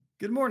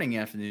Good morning,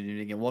 afternoon,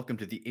 evening, and welcome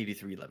to the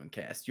 8311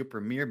 Cast, your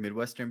premier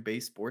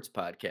Midwestern-based sports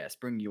podcast,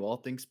 bringing you all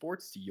things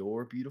sports to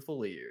your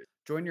beautiful ears.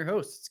 Join your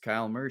hosts,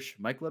 Kyle Mersch,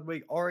 Mike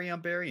Ludwig,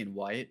 Ariane Barry, and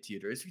Wyatt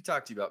Tudor, as we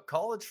talk to you about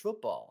college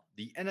football,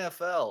 the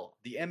NFL,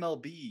 the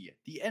MLB,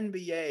 the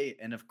NBA,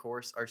 and of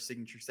course, our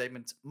signature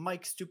segments,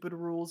 Mike's Stupid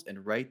Rules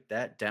and Write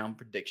That Down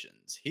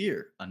Predictions,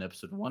 here on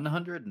episode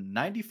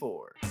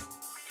 194.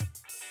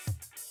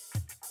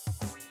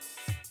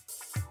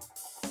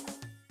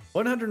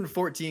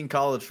 114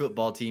 college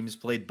football teams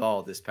played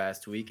ball this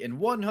past week, and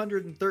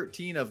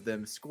 113 of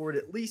them scored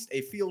at least a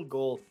field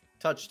goal,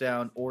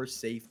 touchdown, or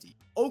safety.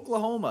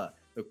 Oklahoma,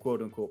 the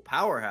quote-unquote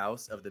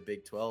powerhouse of the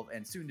Big 12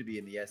 and soon to be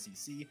in the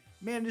SEC,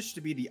 managed to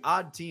be the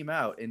odd team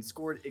out and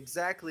scored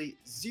exactly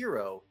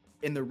 0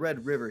 in the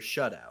Red River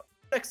shutout.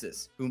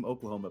 Texas, whom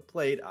Oklahoma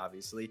played,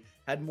 obviously,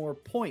 had more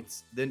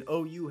points than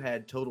OU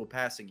had total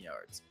passing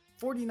yards.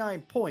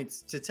 49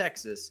 points to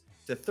Texas,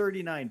 to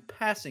 39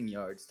 passing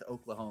yards to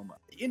Oklahoma.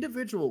 The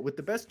individual with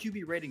the best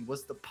QB rating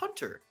was the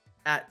punter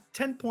at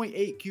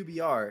 10.8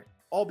 QBR,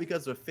 all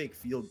because of a fake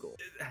field goal.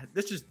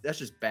 That's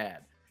just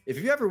bad. If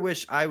you ever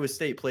wish Iowa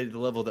State played at the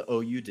level that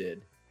OU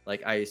did,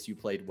 like ISU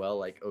played well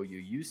like OU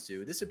used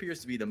to, this appears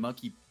to be the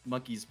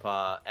monkey's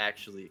paw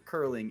actually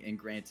curling and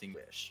granting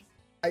wish.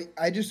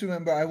 I just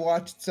remember I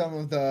watched some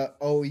of the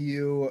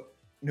OU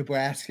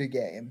Nebraska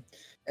game,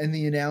 and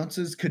the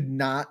announcers could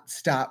not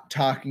stop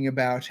talking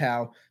about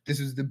how this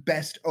was the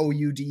best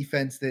OU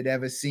defense they'd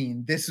ever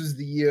seen. This was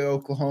the year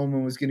Oklahoma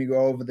was going to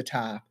go over the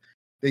top.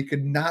 They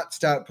could not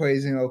stop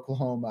praising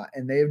Oklahoma,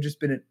 and they have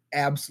just been an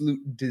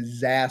absolute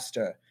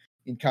disaster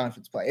in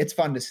conference play. It's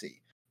fun to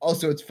see.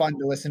 Also, it's fun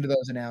to listen to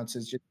those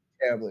announcers just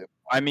terribly.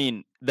 I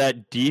mean,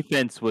 that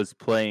defense was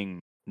playing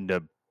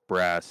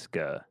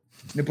Nebraska.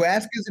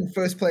 Nebraska's in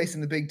first place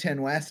in the Big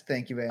Ten West.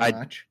 Thank you very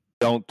much.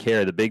 Don't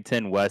care. The Big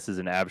Ten West is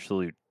an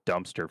absolute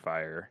dumpster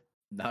fire.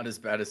 Not as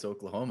bad as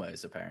Oklahoma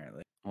is,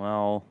 apparently.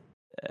 Well,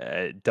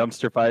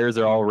 dumpster fires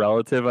are all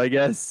relative, I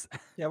guess.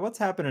 Yeah, what's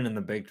happening in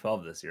the Big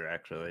 12 this year,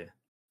 actually?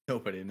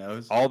 Nobody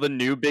knows. All the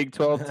new Big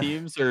 12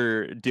 teams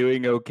are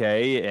doing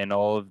okay, and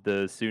all of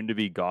the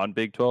soon-to-be-gone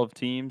Big 12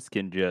 teams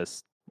can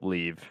just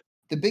leave.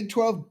 The Big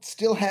 12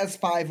 still has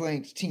 5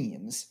 ranked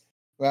teams,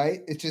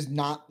 right? It's just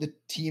not the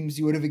teams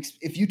you would have...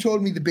 If you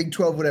told me the Big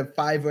 12 would have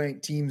 5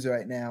 ranked teams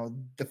right now,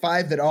 the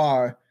 5 that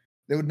are,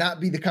 there would not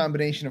be the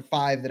combination of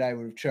 5 that I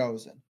would have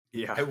chosen.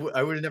 Yeah,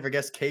 I would have never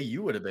guessed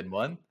KU would have been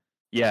one.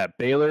 Yeah,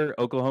 Baylor,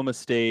 Oklahoma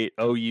State,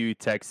 OU,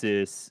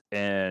 Texas,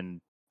 and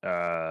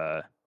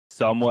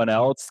someone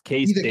else.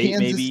 K-State, either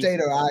Kansas maybe. State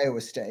or Iowa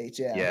State,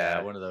 yeah.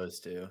 Yeah, one of those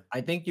two.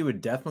 I think you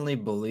would definitely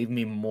believe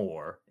me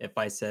more if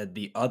I said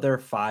the other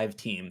 5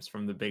 teams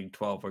from the Big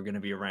 12 are going to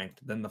be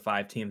ranked than the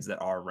 5 teams that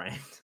are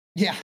ranked.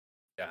 Yeah.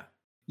 Yeah.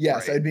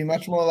 Yes, Right. I'd be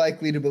much more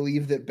likely to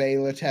believe that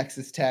Baylor,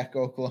 Texas Tech,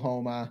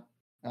 Oklahoma,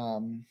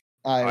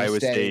 Iowa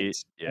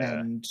State, yeah.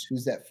 and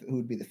who's that? Who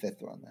would be the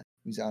 5th one then?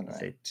 Who's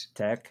unranked?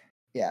 Tech,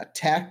 Yeah,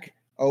 Tech,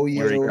 Already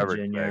OU, covered.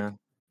 Virginia.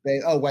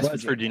 West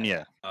West Virginia.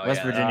 Virginia. Oh,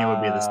 West yeah. Virginia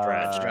would be the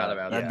stretch. Forgot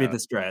about That'd that. be the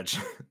stretch.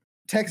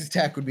 Texas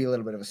Tech would be a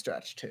little bit of a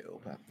stretch too,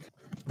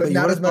 but you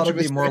not would've as much thought of a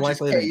it'd be more stretch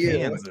as likely than KU.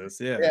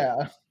 Kansas. Yeah.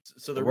 Yeah,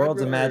 So The Red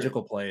world's a River-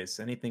 magical place.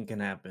 Anything can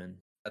happen.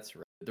 That's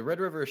right. The Red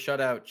River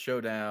shutdown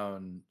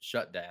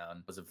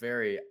was a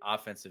very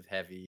offensive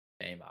heavy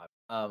game.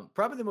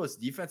 Probably the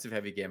most defensive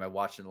heavy game I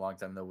watched in a long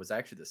time though was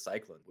actually the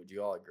Cyclone. Would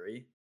you all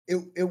agree?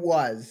 it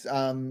was.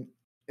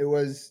 It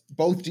was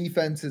both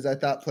defenses I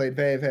thought played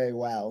very, very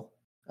well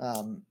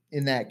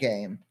in that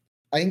game.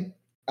 I think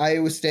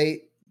Iowa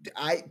State.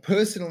 I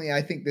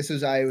think this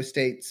was Iowa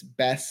State's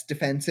best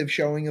defensive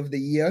showing of the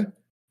year.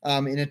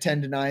 In a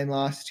 10-9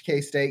 loss to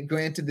K-State.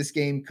 Granted, this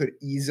game could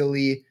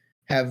easily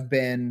have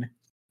been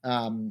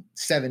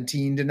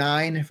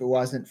 17-9 if it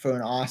wasn't for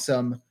an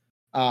awesome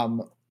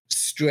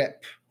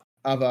strip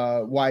of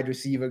a wide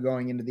receiver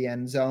going into the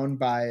end zone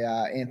by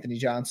Anthony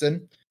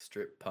Johnson.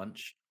 Strip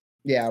punch.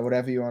 Yeah,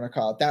 whatever you want to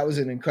call it. That was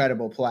an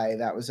incredible play.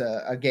 That was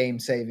a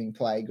game-saving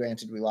play.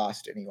 Granted, we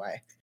lost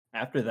anyway.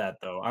 After that,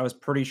 though, I was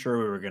pretty sure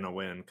we were going to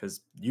win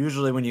because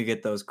usually when you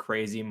get those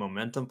crazy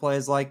momentum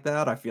plays like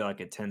that, I feel like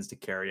it tends to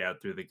carry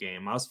out through the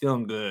game. I was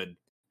feeling good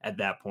at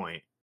that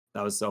point.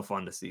 That was so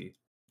fun to see.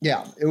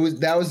 Yeah,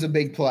 that was a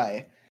big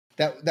play.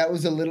 That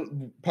was a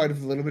little part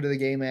of a little bit of the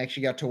game I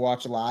actually got to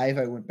watch live.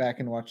 I went back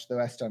and watched the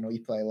rest on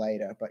replay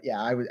later. But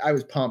yeah, I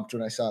was pumped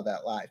when I saw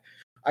that live.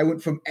 I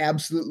went from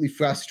absolutely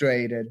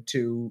frustrated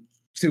to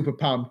super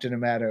pumped in a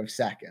matter of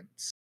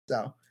seconds.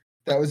 So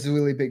that was a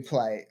really big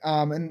play.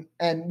 And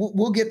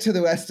we'll get to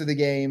the rest of the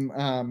game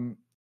in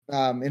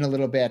a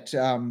little bit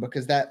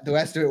because the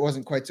rest of it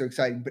wasn't quite so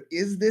exciting. But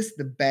is this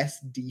the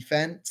best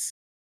defense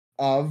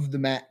of the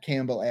Matt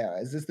Campbell era?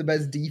 Is this the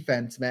best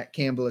defense Matt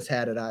Campbell has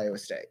had at Iowa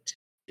State?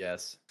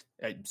 Yes.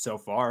 So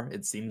far,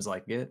 it seems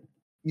like it.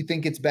 You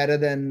think it's better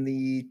than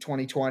the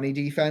 2020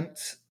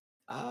 defense?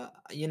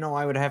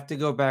 I would have to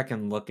go back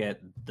and look at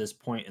this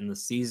point in the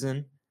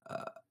season.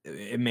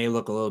 It may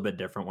look a little bit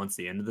different once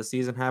the end of the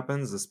season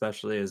happens,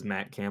 especially as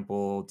Matt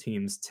Campbell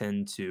teams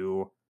tend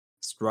to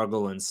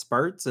struggle in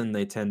spurts, and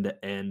they tend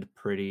to end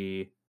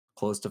pretty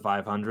close to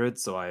 500.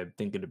 So I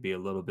think it'd be a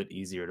little bit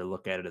easier to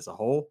look at it as a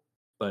whole.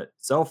 But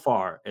so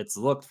far, it's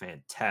looked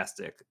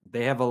fantastic.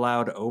 They have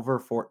allowed over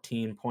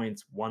 14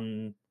 points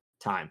one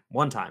time,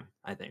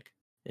 I think,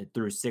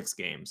 through 6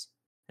 games.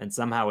 And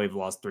somehow we've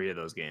lost 3 of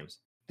those games.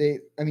 In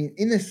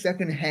the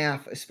second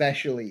half,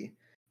 especially,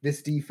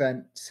 this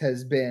defense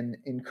has been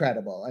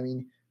incredible.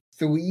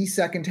 3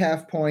 second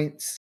half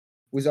points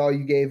was all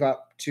you gave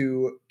up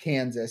to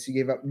Kansas. You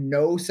gave up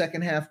no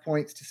second half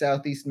points to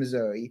Southeast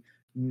Missouri,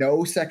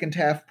 no second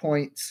half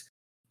points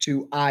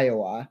to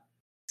Iowa,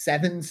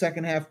 7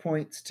 second half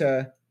points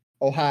to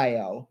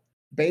Ohio.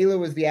 Baylor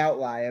was the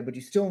outlier, but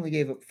you still only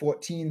gave up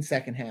 14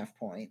 second half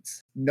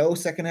points, no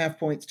second half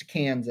points to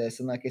Kansas,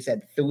 and like I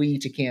said, 3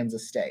 to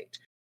Kansas State.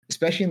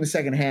 Especially in the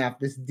second half,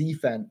 this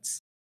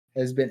defense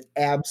has been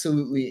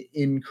absolutely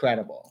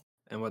incredible.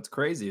 And what's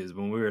crazy is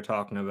when we were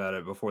talking about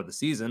it before the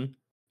season,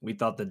 we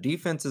thought the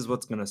defense is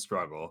what's going to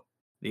struggle.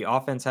 The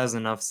offense has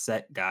enough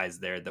set guys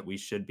there that we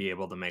should be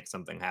able to make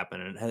something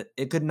happen. And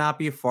it could not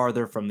be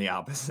farther from the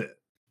opposite.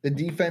 The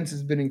defense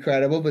has been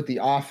incredible, but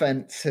the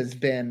offense has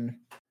been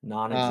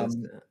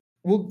non-existent.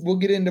 We'll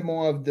get into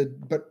more of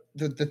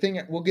the thing.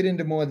 We'll get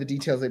into more of the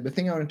details later. The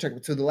thing I want to talk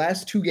about. So the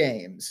last 2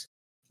 games,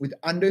 with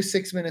under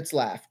 6 minutes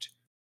left,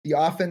 the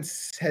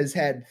offense has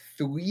had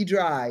 3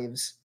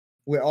 drives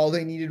where all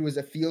they needed was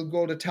a field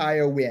goal to tie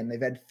or win.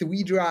 They've had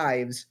 3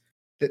 drives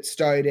that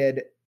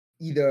started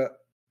either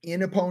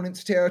in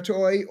opponent's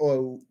territory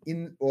or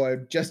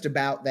just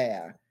about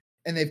there,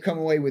 and they've come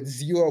away with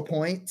 0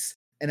 points,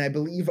 and I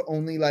believe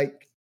only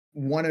like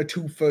 1 or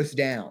 2 first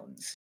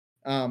downs.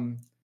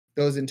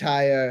 Those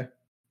entire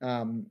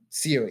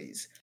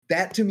series.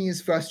 That to me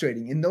is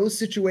frustrating. In those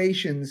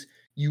situations,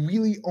 you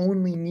really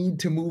only need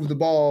to move the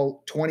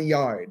ball 20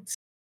 yards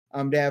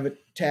to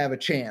have a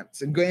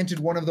chance. And granted,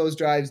 one of those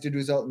drives did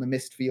result in a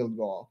missed field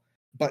goal,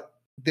 but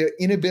their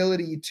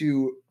inability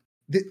to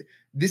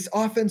this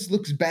offense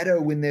looks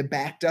better when they're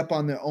backed up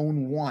on their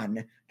own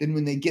 1 than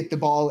when they get the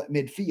ball at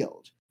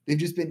midfield. They've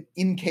just been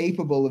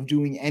incapable of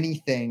doing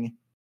anything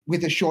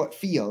with a short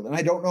field, and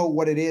I don't know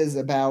what it is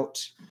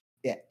about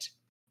it.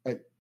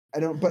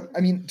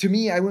 To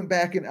me, I went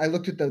back and I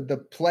looked at the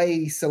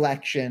play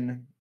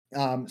selection.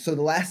 So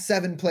the last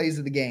 7 plays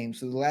of the game,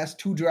 so the last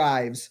 2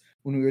 drives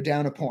when we were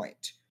down a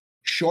point,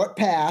 short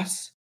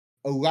pass,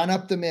 a run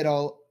up the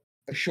middle,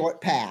 a short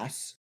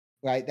pass,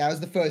 right? That was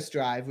the first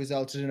drive,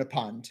 resulted in a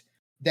punt.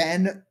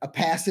 Then a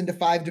pass into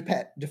 5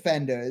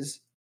 defenders,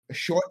 a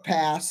short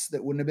pass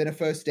that wouldn't have been a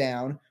first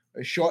down,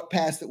 a short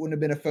pass that wouldn't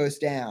have been a first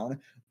down,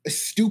 a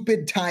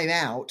stupid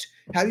timeout.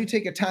 How do you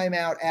take a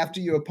timeout after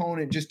your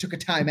opponent just took a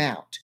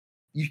timeout?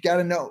 You got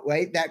to know,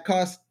 right? That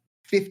cost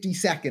 50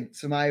 seconds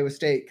from Iowa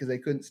State because they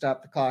couldn't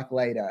stop the clock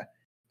later.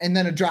 And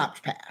then a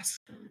dropped pass.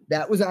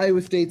 That was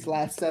Iowa State's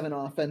last 7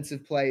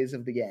 offensive plays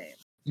of the game.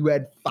 You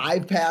had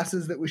 5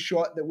 passes that was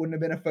short that wouldn't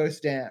have been a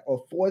first down,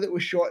 or 4 that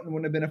was short and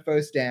wouldn't have been a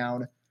first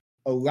down,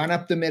 a run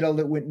up the middle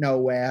that went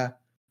nowhere,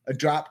 a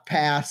dropped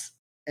pass,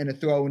 and a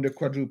throw into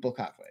quadruple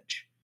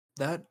coverage.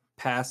 That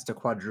pass to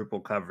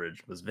quadruple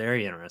coverage was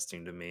very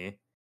interesting to me.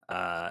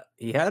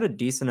 He had a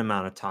decent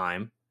amount of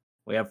time.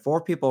 We have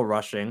 4 people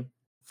rushing,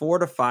 4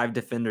 to 5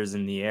 defenders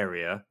in the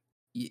area.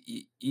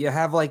 You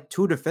have like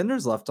 2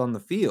 defenders left on the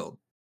field.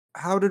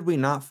 How did we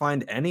not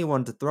find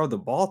anyone to throw the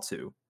ball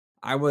to?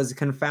 I was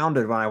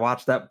confounded when I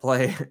watched that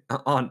play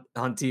on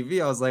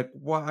TV. I was like,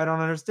 "What? I don't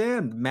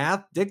understand.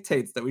 Math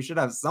dictates that we should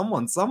have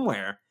someone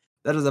somewhere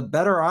that is a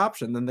better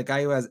option than the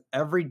guy who has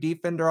every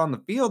defender on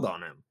the field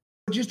on him."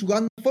 Just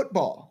run the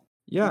football.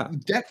 Yeah.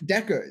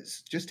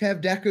 Deckers. Just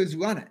have Deckers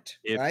run it,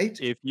 right?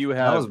 If you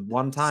have... That was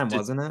one time,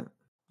 wasn't it?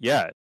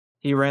 Yeah.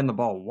 He ran the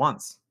ball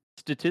once.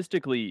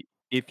 Statistically,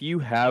 if you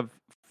have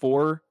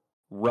 4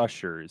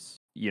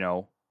 rushers,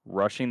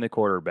 rushing the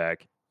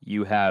quarterback,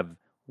 you have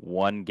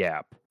one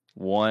gap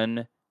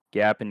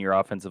in your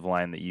offensive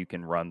line that you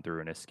can run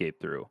through and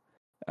escape through.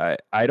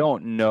 I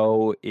don't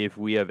know if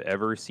we have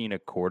ever seen a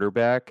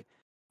quarterback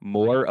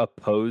more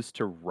opposed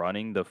to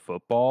running the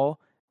football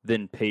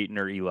than Peyton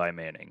or Eli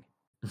Manning.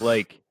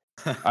 Like,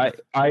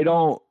 I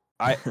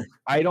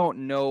don't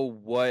know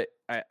what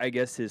I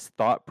guess his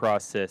thought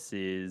process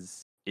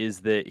is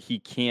that he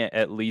can't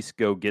at least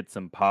go get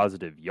some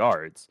positive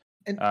yards.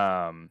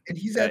 And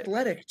he's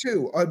athletic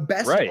too. Our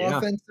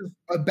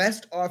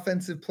best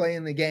offensive play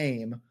in the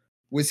game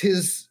was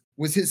his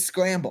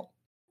scramble.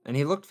 And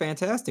he looked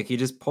fantastic. He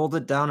just pulled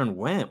it down and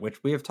went,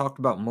 which we have talked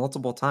about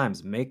multiple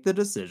times. Make the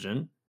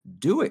decision,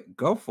 do it,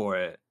 go for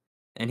it.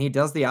 And he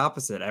does the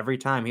opposite every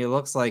time. He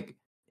looks like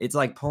it's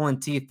like pulling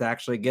teeth to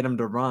actually get him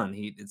to run.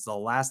 It's the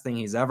last thing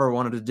he's ever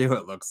wanted to do,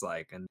 it looks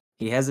like. And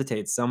he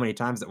hesitates so many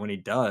times that when he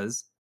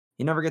does,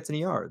 he never gets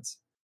any yards.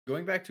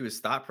 Going back to his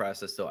thought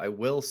process, though, I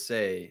will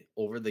say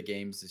over the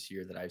games this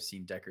year that I've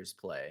seen Deckers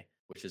play,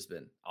 which has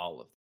been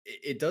all of them,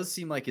 it does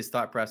seem like his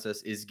thought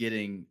process is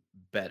getting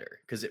better.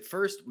 Because at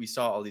first we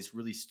saw all these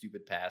really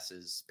stupid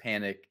passes,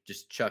 panic,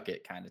 just chuck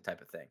it kind of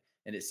type of thing.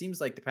 And it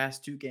seems like the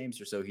past 2 games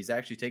or so, he's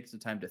actually taken some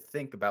time to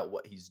think about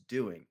what he's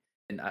doing.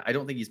 And I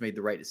don't think he's made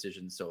the right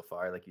decisions so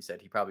far. Like you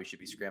said, he probably should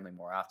be scrambling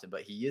more often,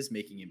 but he is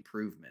making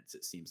improvements,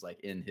 it seems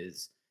like, in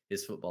his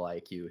football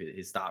IQ,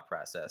 his thought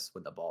process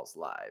when the ball's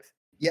live.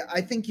 Yeah,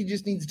 I think he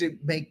just needs to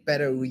make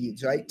better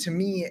reads, right? To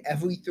me,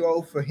 every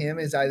throw for him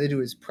is either to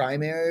his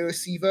primary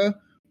receiver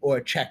or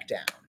a check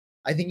down.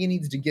 I think he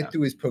needs to get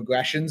through his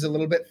progressions a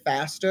little bit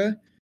faster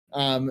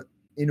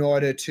in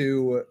order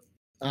to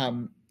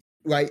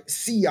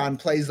see on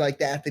plays like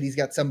that he's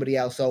got somebody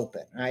else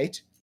open,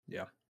 right?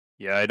 Yeah.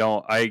 Yeah,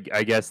 I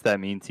guess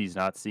that means he's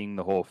not seeing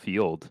the whole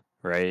field,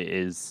 right?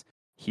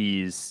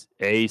 He's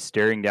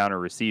staring down a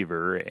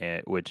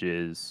receiver, which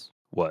is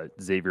what,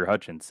 Xavier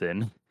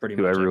Hutchinson, Pretty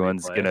who much every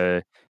everyone's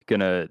play.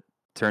 gonna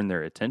turn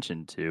their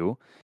attention to.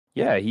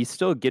 Yeah, he's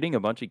still getting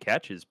a bunch of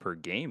catches per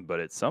game, but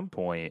at some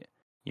point,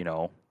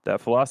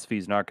 that philosophy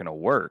is not gonna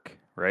work,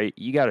 right?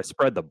 You got to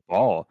spread the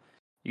ball.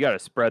 You got to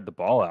spread the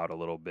ball out a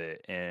little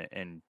bit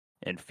and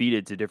feed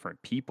it to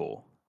different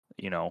people.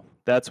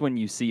 That's when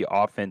you see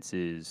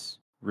offenses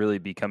really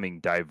becoming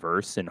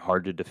diverse and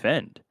hard to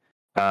defend.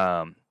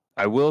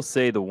 I will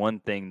say the one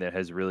thing that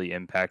has really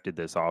impacted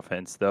this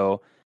offense,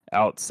 though,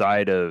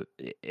 outside of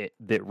it,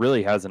 that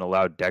really hasn't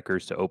allowed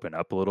Deckers to open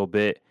up a little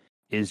bit,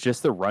 is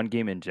just the run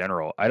game in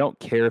general. I don't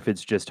care if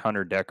it's just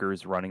Hunter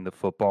Deckers running the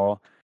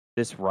football.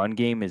 This run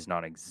game is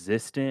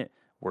non-existent.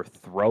 We're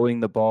throwing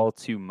the ball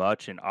too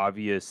much in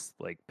obvious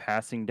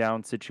passing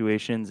down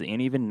situations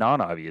and even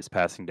non-obvious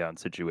passing down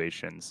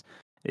situations.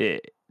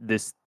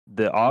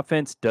 The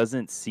offense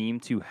doesn't seem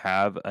to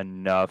have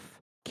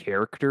enough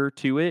character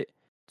to it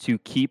to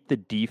keep the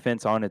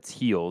defense on its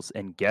heels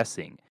and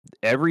guessing.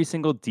 Every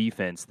single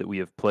defense that we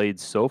have played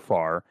so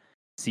far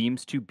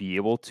seems to be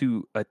able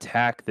to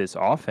attack this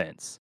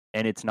offense,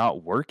 and it's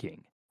not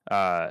working.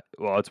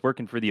 It's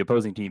working for the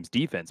opposing team's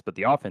defense, but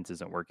the offense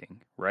isn't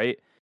working, right?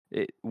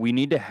 We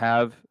need to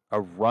have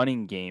a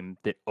running game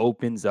that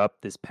opens up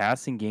this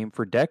passing game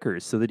for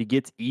Deckers so that he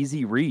gets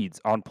easy reads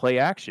on play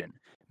action.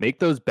 Make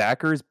those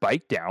backers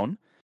bite down,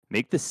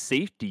 make the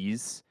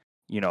safeties,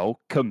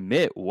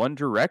 commit one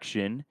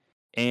direction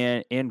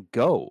and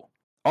go.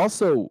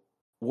 Also,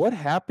 what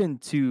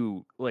happened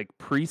to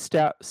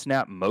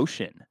pre-snap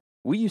motion?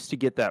 We used to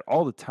get that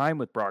all the time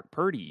with Brock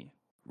Purdy,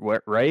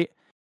 right?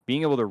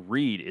 Being able to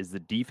read, is the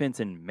defense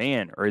in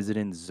man or is it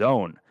in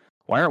zone?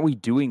 Why aren't we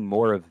doing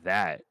more of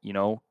that?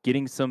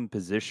 Getting some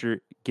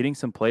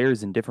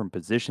players in different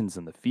positions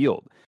in the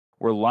field.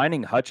 We're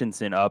lining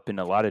Hutchinson up in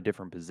a lot of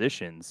different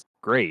positions.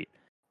 Great.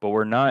 But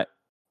we're not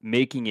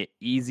making it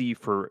easy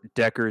for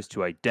Deckers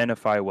to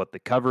identify what the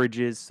coverage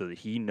is so that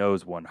he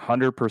knows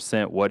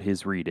 100% what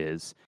his read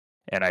is.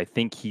 And I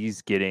think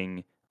he's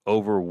getting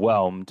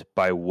overwhelmed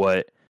by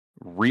what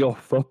real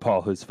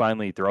football is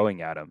finally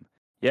throwing at him.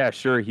 Yeah,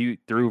 sure, he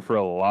threw for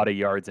a lot of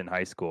yards in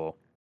high school.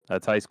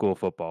 That's high school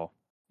football.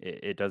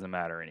 It doesn't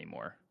matter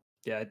anymore.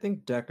 Yeah, I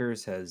think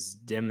Deckers has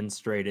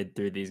demonstrated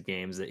through these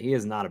games that he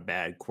is not a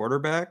bad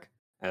quarterback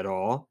at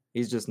all.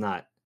 He's just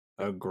not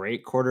a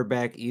great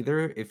quarterback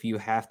either. If you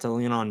have to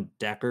lean on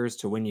Deckers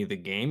to win you the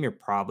game, you're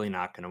probably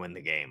not going to win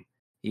the game.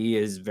 He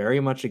is very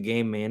much a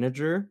game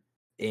manager,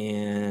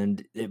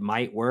 and it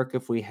might work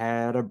if we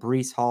had a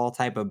Breece Hall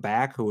type of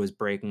back who was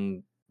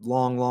breaking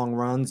long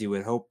runs. You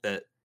would hope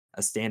that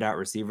a standout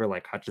receiver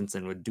like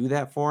Hutchinson would do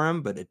that for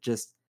him, but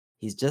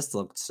he's just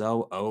looked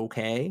so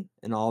okay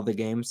in all the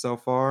games so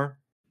far.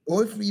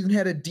 Or if we even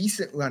had a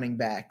decent running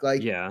back,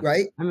 right?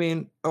 I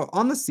mean,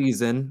 on the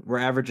season, we're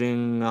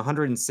averaging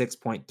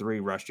 106.3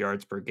 rush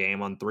yards per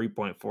game on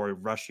 3.4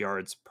 rush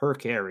yards per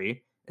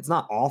carry. It's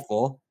not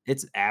awful.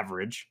 It's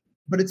average.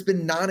 But it's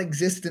been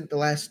non-existent the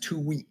last 2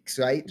 weeks,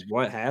 right?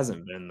 What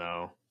hasn't been,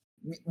 though?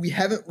 We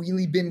haven't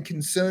really been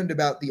concerned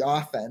about the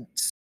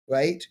offense,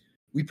 right?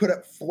 We put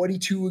up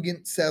 42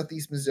 against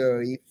Southeast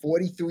Missouri,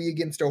 43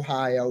 against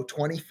Ohio,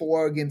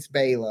 24 against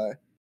Baylor,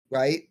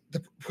 right?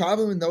 The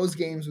problem in those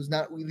games was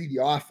not really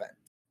the offense.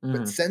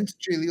 But since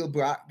Jaleel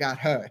Brock got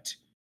hurt,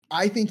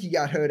 I think he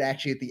got hurt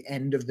actually at the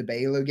end of the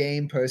Baylor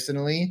game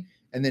personally,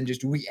 and then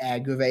just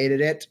re-aggravated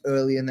it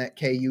early in that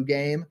KU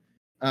game.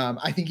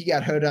 I think he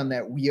got hurt on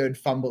that weird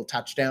fumble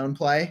touchdown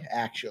play,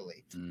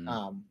 actually.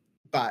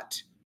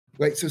 But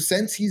right, so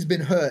since he's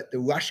been hurt, the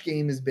rush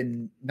game has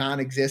been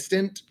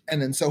non-existent,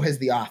 and then so has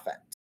the offense.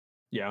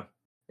 Yeah,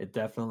 it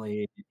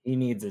definitely, he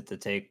needs it to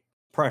take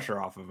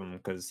pressure off of him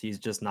because he's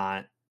just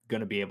not going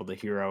to be able to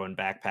hero and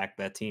backpack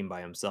that team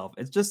by himself.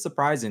 It's just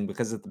surprising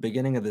because at the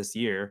beginning of this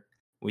year,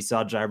 we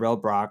saw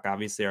Jirel Brock,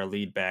 obviously our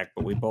lead back,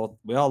 but we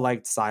all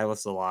liked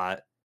Silas a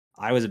lot.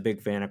 I was a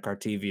big fan of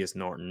Cartevious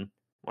Norton,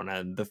 one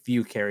of the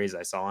few carries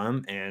I saw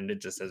him, and it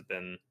just has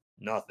been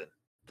nothing.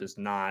 Just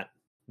not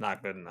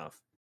good enough.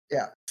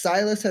 Yeah,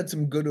 Silas had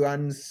some good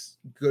runs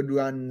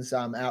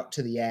out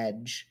to the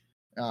edge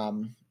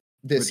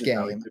this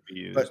game.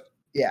 But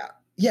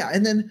yeah,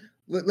 and then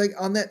like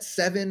on that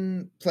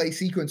 7-play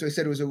sequence where I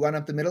said it was a run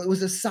up the middle, it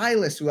was a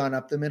Silas run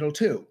up the middle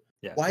too.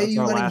 Yeah, why are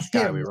you running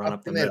him we run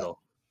up the middle?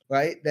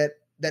 Right? That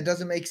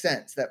doesn't make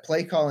sense. That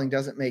play calling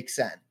doesn't make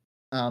sense.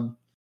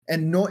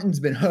 And Norton's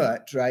been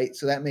hurt, right?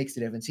 So that makes a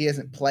difference. He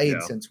hasn't played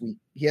Yeah.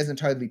 he hasn't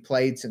hardly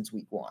played since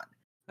week 1.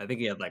 I think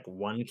he had like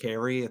 1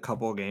 carry a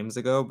couple of games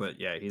ago, but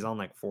yeah, he's on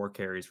like 4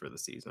 carries for the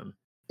season.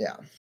 Yeah.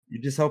 You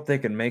just hope they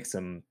can make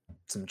some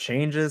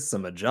changes,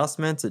 some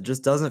adjustments. It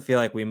just doesn't feel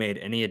like we made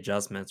any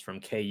adjustments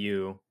from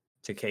KU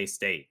to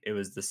K-State. It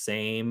was the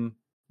same,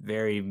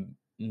 very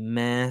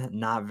meh,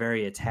 not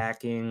very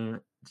attacking,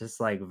 just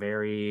like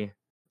very,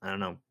 I don't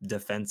know,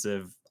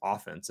 defensive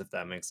offense, if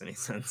that makes any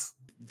sense.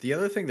 The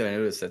other thing that I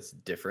noticed that's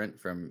different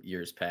from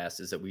years past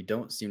is that we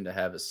don't seem to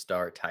have a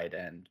star tight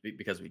end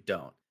because we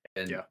don't.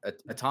 And Yeah.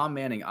 a Tom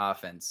Manning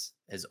offense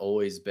has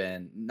always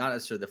been not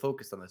necessarily the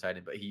focus on the tight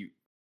end, but he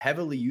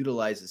heavily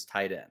utilizes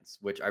tight ends,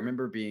 which I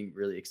remember being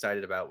really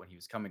excited about when he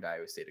was coming to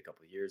Iowa State a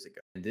couple of years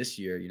ago. And this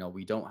year,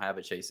 we don't have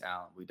a Chase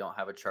Allen. We don't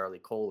have a Charlie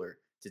Kohler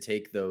to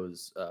take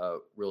those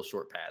real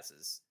short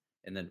passes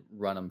and then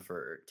run them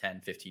for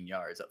 10, 15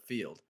 yards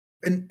upfield.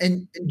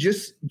 And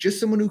just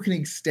someone who can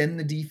extend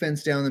the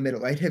defense down the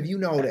middle, right? Have you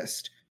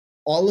noticed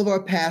all of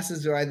our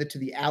passes are either to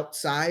the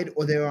outside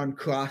or they're on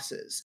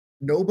crosses?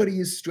 Nobody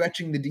is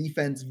stretching the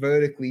defense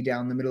vertically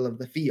down the middle of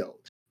the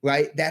field,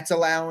 right? That's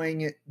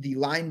allowing the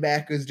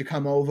linebackers to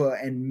come over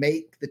and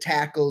make the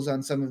tackles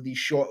on some of these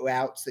short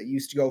routes that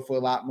used to go for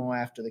a lot more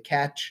after the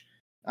catch.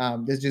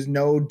 There's just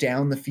no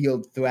down the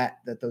field threat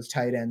that those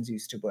tight ends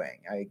used to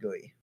bring. I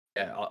agree.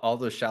 Yeah, all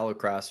those shallow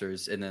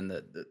crossers, and then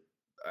the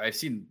I've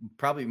seen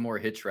probably more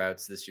hitch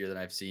routes this year than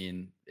I've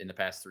seen in the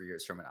past 3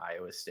 years from an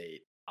Iowa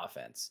State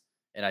offense.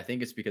 And I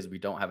think it's because we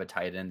don't have a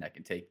tight end that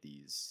can take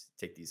these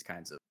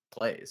kinds of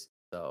plays.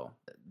 So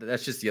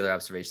that's just the other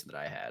observation that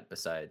I had,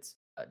 besides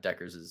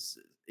Decker's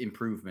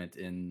improvement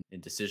in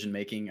decision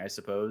making, I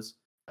suppose.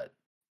 But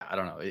I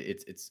don't know.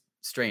 It's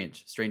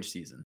strange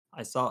season.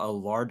 I saw a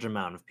large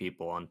amount of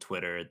people on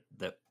Twitter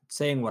that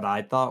saying what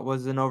I thought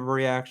was an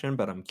overreaction,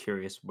 but I'm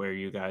curious where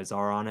you guys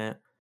are on it.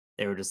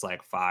 They were just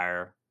like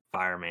fire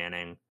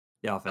Manning,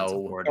 the offensive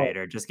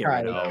coordinator. Just get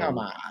rid of him. Come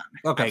on.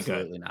 Okay,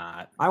 Absolutely good.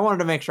 not. I wanted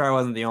to make sure I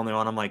wasn't the only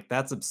one. I'm like,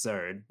 that's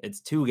absurd. It's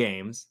 2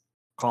 games.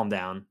 Calm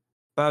down.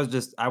 But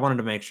I wanted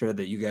to make sure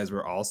that you guys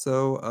were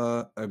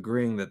also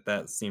agreeing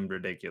that seemed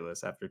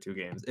ridiculous after 2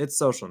 games. It's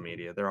social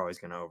media. They're always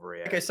going to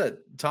overreact. Like I said,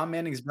 Tom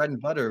Manning's bread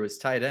and butter was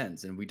tight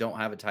ends, and we don't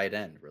have a tight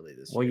end really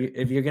this year.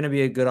 If you're going to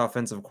be a good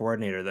offensive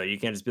coordinator, though, you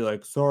can't just be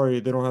like, sorry,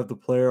 they don't have the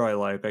player I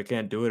like. I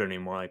can't do it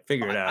anymore. Like,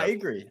 figure it out. I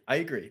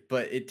agree.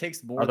 But it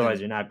takes more.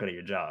 Otherwise, you're not good at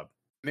your job.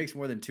 It makes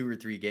more than 2 or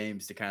 3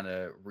 games to kind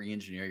of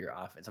re-engineer your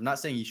offense. I'm not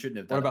saying he shouldn't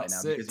have done What it about by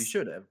now 6? because he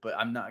should have, but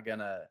I'm not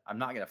gonna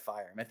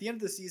fire him. At the end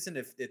of the season,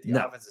 if the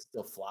No. offense is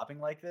still flopping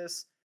like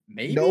this,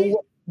 maybe No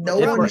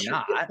If one we're should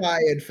not. get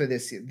fired for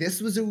this year. This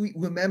was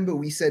remember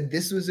we said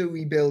this was a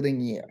rebuilding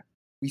year.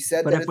 We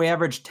said But that if we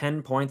average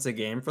 10 points a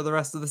game for the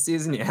rest of the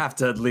season, you have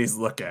to at least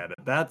look at it.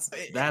 That's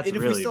And if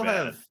really we still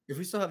bad. if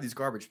we still have these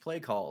garbage play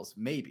calls,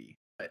 maybe.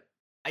 But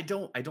I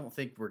don't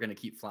think we're gonna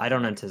keep flying. I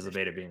don't like this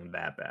anticipate it year. being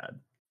that bad.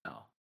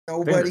 No.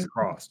 nobody Fingers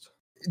crossed.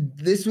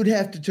 this would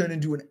have to turn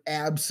into an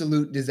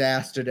absolute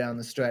disaster down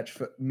the stretch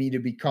for me to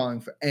be calling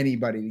for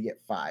anybody to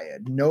get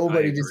fired.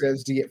 Nobody agree.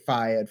 deserves to get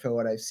fired for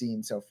what I've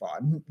seen so far.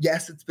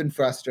 Yes, it's been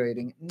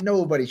frustrating.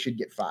 Nobody should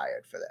get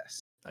fired for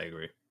this. I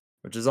agree.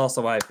 Which is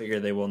also why I figure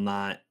they will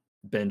not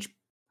bench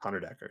Hunter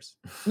Deckers.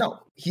 No,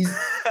 he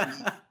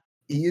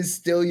is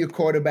still your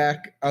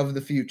quarterback of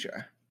the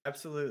future.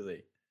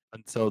 Absolutely.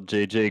 Until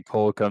JJ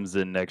Cole comes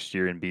in next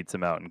year and beats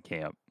him out in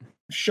camp.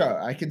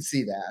 Sure, I can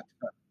see that.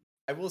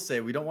 I will say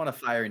we don't want to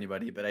fire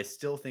anybody, but I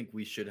still think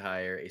we should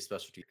hire a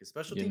special team because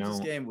special teams this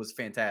game was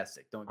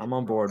fantastic. I'm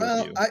on board with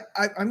Well, you.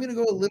 I'm going to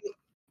go a little.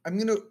 I'm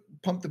going to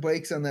pump the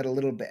brakes on that a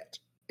little bit.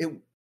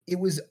 It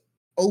was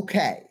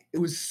okay. It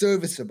was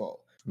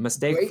serviceable.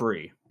 Mistake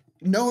free.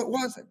 No, it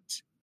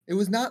wasn't. It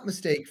was not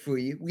mistake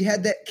free. We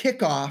had that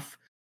kickoff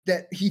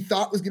that he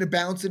thought was going to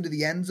bounce into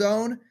the end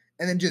zone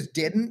and then just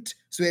didn't.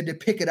 So he had to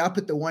pick it up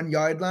at the 1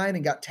 yard line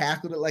and got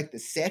tackled at like the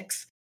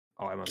 6.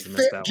 Oh, I must have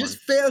missed that Just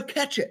one. fair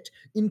catch it.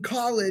 In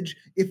college,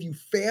 if you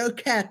fair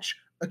catch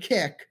a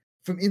kick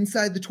from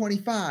inside the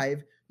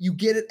 25, you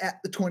get it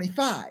at the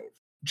 25.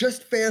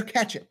 Just fair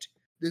catch it.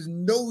 There's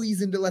no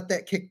reason to let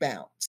that kick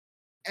bounce.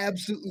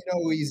 Absolutely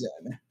no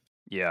reason.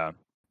 Yeah.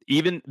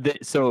 Even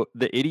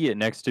the idiot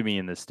next to me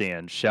in the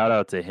stand, shout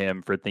out to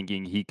him for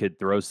thinking he could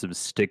throw some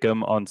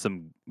stickum on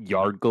some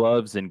yard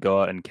gloves and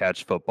go out and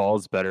catch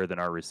footballs better than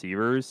our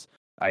receivers.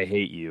 I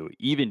hate you.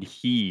 Even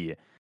he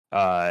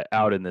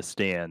out in the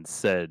stands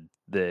said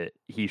that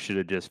he should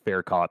have just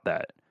fair caught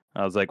that.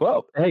 I was like,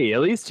 well, hey,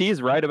 at least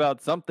he's right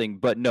about something.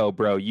 But no,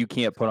 bro, you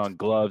can't put on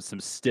gloves, some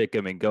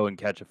stickum, and go and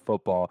catch a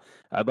football.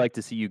 I'd like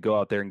to see you go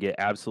out there and get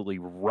absolutely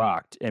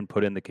rocked and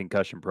put in the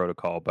concussion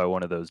protocol by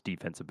one of those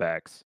defensive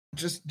backs.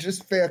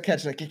 Just fair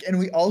catch that kick. And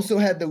we also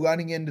had the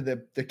running into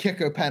the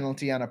kicker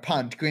penalty on a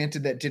punt.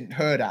 Granted, that didn't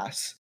hurt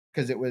us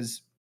because it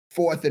was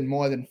 4th and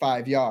more than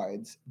 5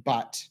 yards.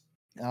 But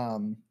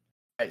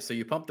Right, so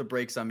you pumped the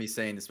brakes on me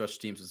saying the special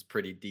teams was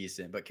pretty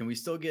decent, but can we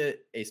still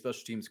get a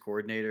special teams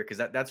coordinator? Because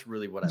that's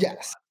really what I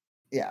want.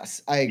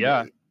 yes, I agree.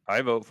 Yeah,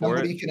 I vote for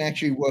Somebody it. can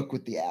actually work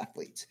with the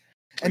athletes.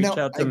 And Reach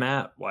now out to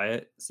Matt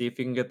Wyatt, see if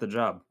you can get the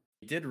job.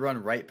 He did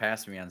run right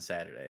past me on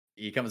Saturday.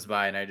 He comes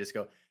by and I just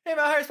go, "Hey,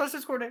 Matt, hire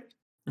specialist coordinator."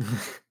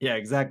 Yeah,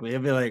 exactly. He'll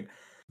be like,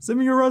 "Send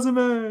me your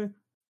resume."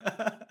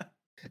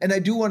 And I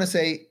do want to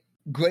say,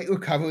 great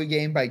recovery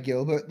game by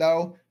Gilbert,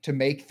 though, to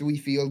make 3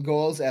 field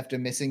goals after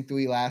missing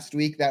 3 last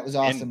week. That was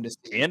awesome to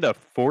see. And a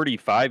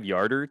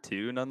 45-yarder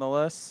too,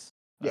 nonetheless.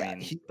 Yeah, I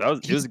mean,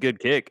 it was a good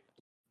kick.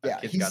 Yeah,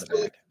 Kid's got it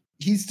back.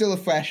 he's still a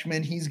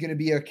freshman. He's going to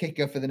be a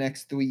kicker for the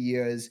next 3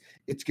 years.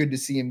 It's good to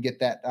see him get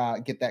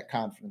that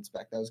confidence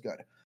back. That was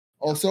good.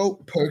 Also,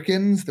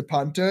 Perkins, the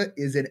punter,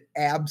 is an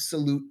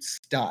absolute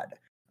stud.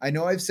 I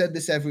know I've said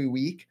this every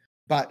week,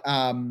 but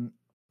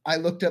I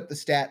looked up the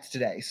stats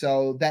today.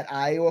 So that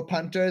Iowa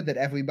punter that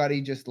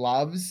everybody just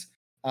loves,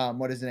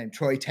 what is his name,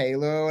 Troy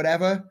Taylor or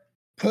whatever,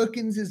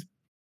 Perkins's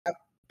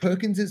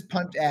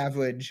punt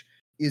average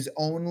is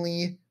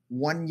only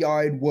 1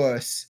 yard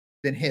worse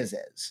than his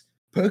is.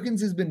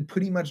 Perkins has been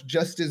pretty much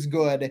just as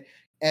good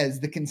as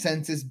the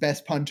consensus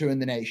best punter in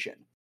the nation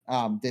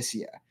this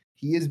year.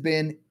 He has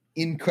been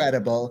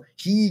incredible.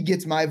 He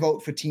gets my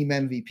vote for team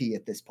MVP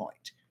at this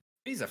point.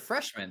 He's a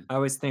freshman. I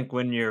always think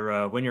when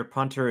your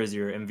punter is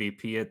your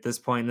MVP at this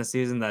point in the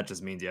season, that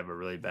just means you have a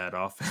really bad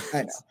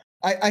offense.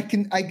 I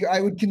know.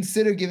 I would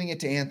consider giving it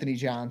to Anthony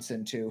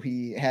Johnson too.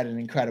 He had an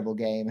incredible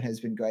game and has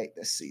been great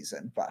this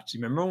season. But Do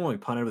you remember when we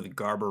punted with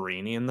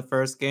Garbarini in the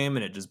first game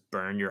and it just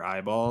burned your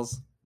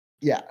eyeballs?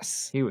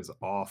 yes, He was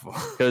awful.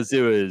 Because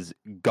it was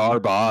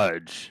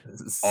garbage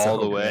all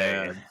the way.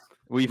 bad.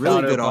 We Really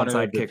found good our punter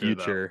onside of the kicker, though.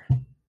 future.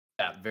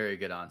 Yeah, very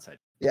good onside.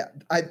 yeah.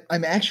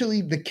 I'm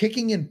actually, the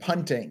kicking and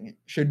punting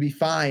should be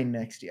fine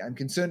next year. I'm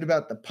concerned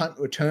about the punt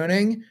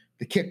returning,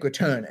 the kick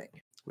returning.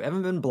 We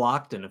haven't been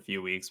blocked in a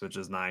few weeks, which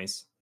is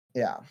nice.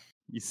 Yeah,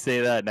 You say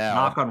that now.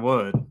 Knock on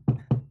wood.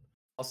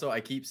 Also,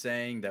 I keep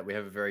saying that we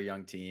have a very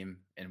young team,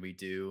 and we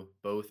do.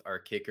 Both our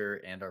kicker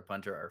and our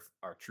punter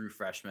are true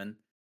freshmen.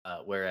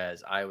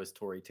 Whereas Iowa's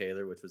Tory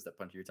Taylor, which was that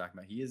punter you're talking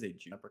about, he is a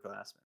junior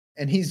upperclassman.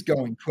 and he's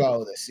going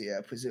pro this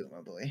year,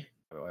 presumably.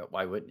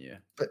 Why wouldn't you?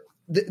 But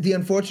the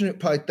unfortunate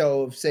part,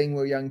 though, of saying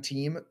we're a young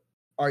team,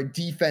 our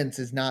defense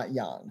is not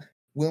young.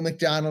 Will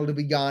McDonald will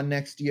be gone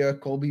next year.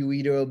 Colby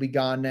Weeder will be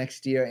gone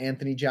next year.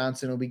 Anthony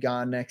Johnson will be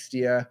gone next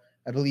year.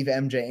 I believe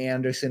MJ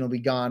Anderson will be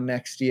gone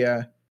next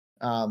year.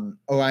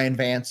 Orion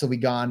Vance will be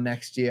gone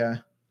next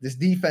year. This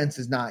defense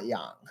is not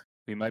young.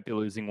 We might be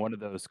losing one of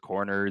those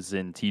corners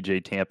in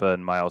TJ Tampa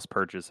and Miles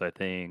Purchase, I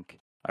think.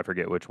 I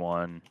forget which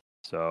one.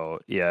 So,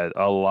 yeah,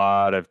 a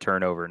lot of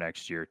turnover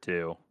next year,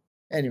 too.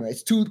 Anyway,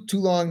 it's too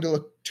long to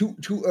look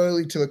too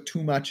early to look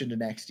too much into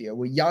next year.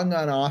 We're young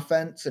on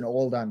offense and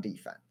old on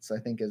defense, I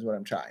think is what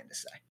I'm trying to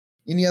say.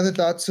 Any other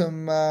thoughts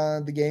from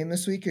the game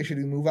this week, or should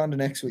we move on to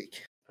next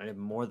week? I am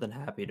more than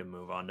happy to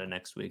move on to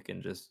next week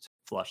and just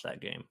flush that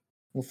game.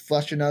 We'll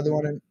flush another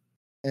one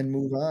and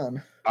move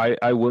on.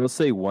 I will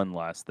say one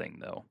last thing,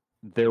 though.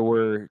 There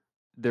were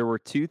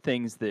 2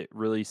 things that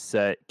really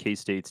set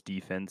K-State's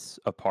defense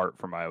apart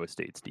from Iowa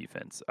State's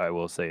defense, I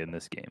will say, in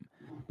this game.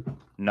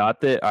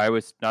 Not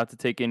to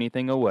take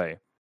anything away,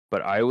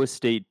 but Iowa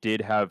State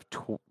did have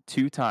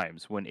 2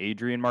 times when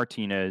Adrian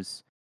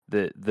Martinez,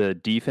 the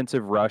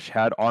defensive rush,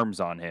 had arms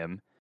on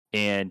him,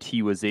 and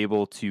he was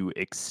able to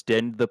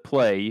extend the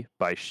play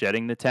by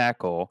shedding the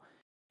tackle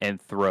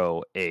and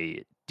throw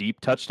a deep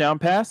touchdown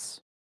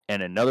pass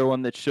and another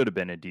one that should have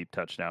been a deep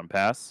touchdown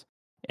pass.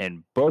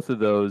 And both of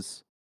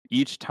those,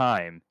 each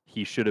time,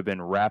 he should have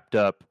been wrapped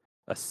up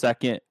a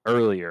second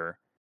earlier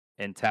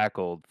and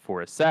tackled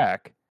for a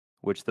sack,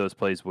 which those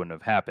plays wouldn't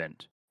have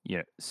happened.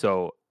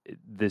 So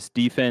this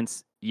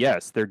defense,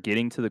 yes, they're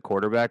getting to the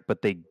quarterback,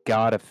 but they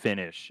gotta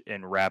finish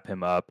and wrap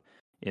him up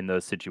in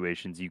those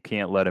situations. You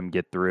can't let him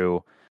get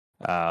through.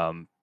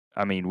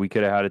 We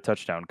could have had a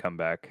touchdown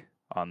comeback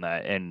on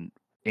that, and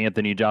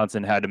Anthony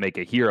Johnson had to make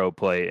a hero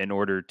play in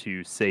order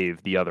to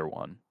save the other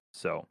one.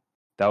 So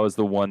that was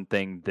the one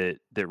thing that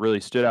really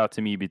stood out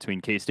to me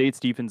between K-State's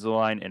defensive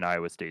line and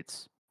Iowa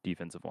State's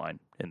defensive line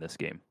in this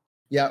game.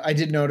 Yeah, I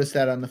did notice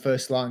that on the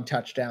first long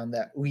touchdown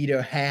that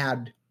Weeder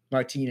had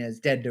Martinez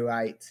dead to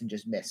rights and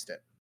just missed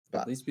it.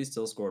 At least we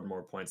still scored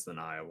more points than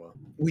Iowa.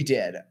 We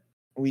did.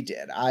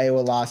 Iowa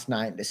lost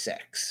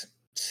 9-6.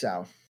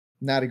 So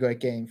not a great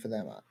game for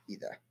them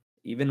either.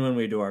 Even when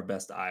we do our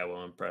best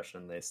Iowa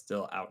impression, they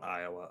still out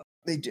Iowa.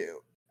 They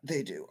do.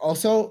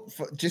 Also,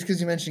 just because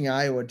you're mentioning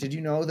Iowa, did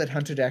you know that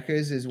Hunter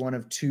Deckers is one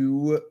of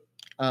 2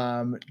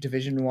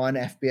 Division I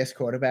FBS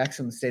quarterbacks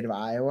in the state of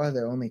Iowa?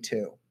 There are only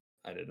 2.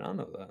 I did not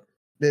know that.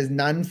 There's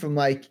none from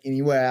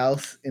anywhere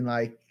else in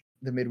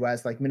the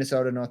Midwest, like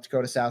Minnesota, North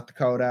Dakota, South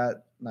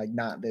Dakota.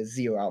 There's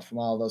 0 from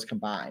all those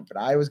combined. But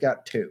Iowa's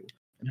got 2,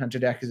 and Hunter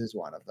Deckers is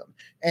one of them.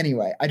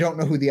 Anyway, I don't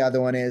know who the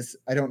other one is.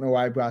 I don't know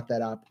why I brought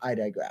that up. I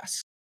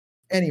digress.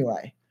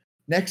 Anyway,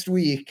 next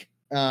week,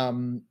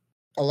 11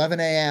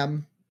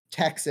 a.m.,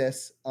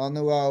 Texas on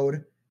the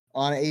road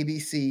on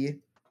ABC.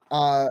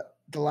 The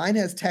line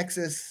has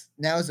Texas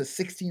now as a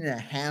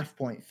 16.5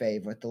 point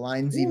favorite. The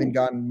line's even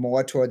gotten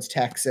more towards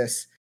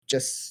Texas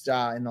just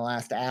in the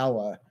last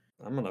hour.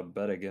 I'm gonna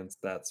bet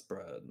against that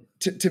spread.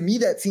 To me,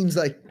 that seems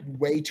like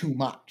way too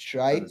much, That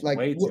right? is Like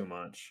way too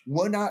much.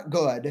 we're not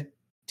good.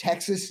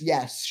 Texas,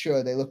 yes,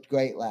 sure, they looked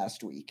great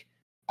last week.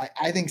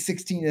 I think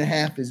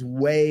 16.5 is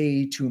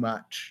way too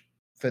much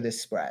for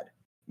this spread,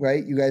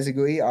 right? You guys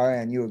agree?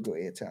 Ryan, you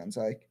agree, it sounds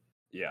like.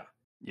 Yeah.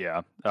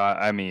 Yeah.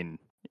 I mean,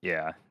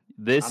 yeah.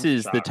 This I'm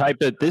is the shocked type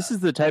at of this is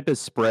the type of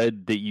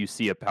spread that you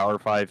see a Power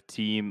 5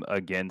 team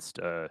against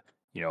a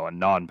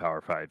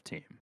non-Power 5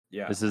 team.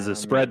 Yeah. This is a and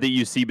I spread mean, that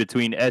you see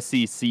between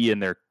SEC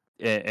and their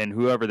and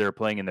whoever they're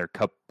playing in their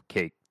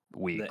cupcake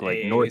week, The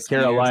like AA North skiers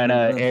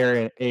Carolina,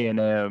 and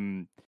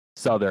A&M,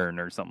 Southern,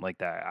 or something like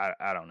that.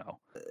 I don't know.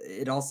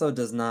 it also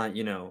does not,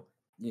 you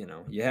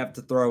have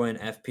to throw in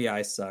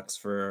FPI sucks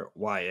for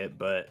Wyatt,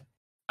 but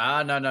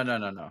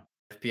No.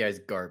 FPI is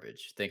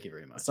garbage. Thank you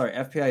very much. sorry,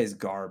 FPI is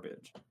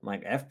garbage.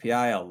 Like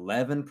FPI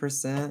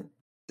 11%,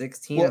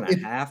 16 Well,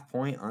 and a half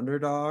point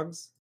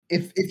underdogs.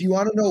 If you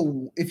want to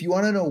know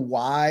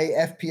why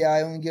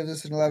FPI only gives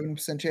us an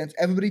 11% chance,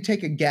 everybody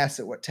take a guess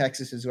at what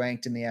Texas is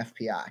ranked in the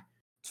FPI.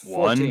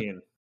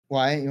 14.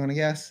 Wyatt, you want to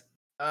guess?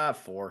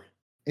 4.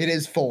 It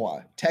is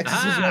 4. Texas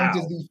is ranked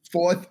as the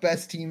 4th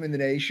best team in the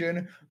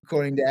nation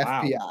according to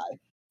Wow. FPI.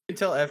 You can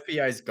tell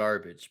FPI is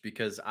garbage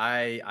because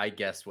I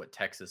guessed what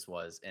Texas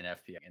was in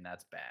FPI, and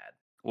that's bad.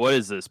 What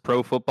is this?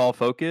 Pro Football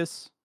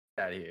Focus?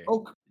 Get out of here.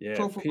 Oh, Yeah,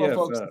 Pro Football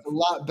Focus is PFF. a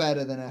lot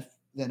better than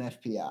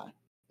FPI.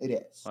 It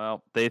is.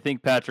 Well, they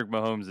think Patrick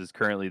Mahomes is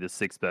currently the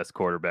 6th best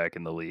quarterback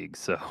in the league,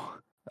 so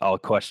I'll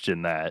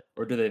question that.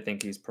 Or do they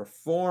think he's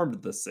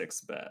performed the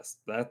 6th best?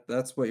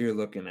 That's what you're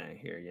looking at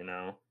here,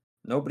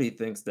 Nobody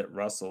thinks that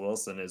Russell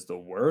Wilson is the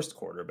worst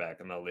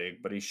quarterback in the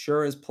league, but he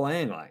sure is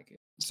playing like it.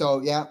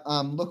 So yeah,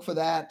 look for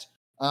that.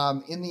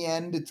 In the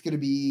end, it's going to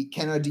be,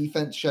 can our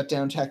defense shut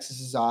down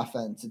Texas's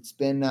offense? It's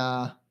been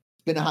a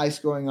high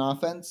scoring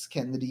offense.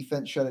 Can the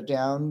defense shut it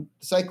down?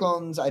 The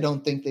Cyclones, I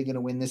don't think they're going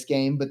to win this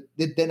game, but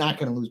they're not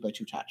going to lose by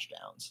 2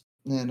 touchdowns.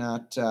 They're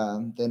not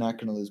going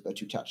to lose by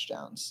 2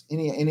 touchdowns.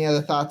 Any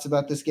other thoughts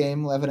about this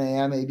game? 11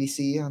 a.m.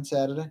 ABC on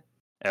Saturday.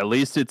 At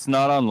least it's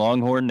not on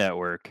Longhorn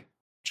Network.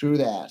 True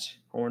that.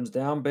 Horns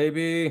down,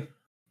 baby.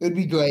 It'd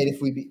be great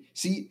if we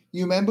see.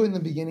 You remember in the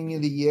beginning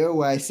of the year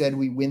where I said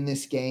we win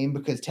this game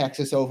because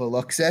Texas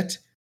overlooks it?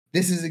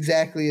 This is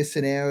exactly a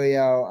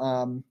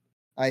scenario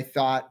I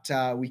thought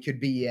we could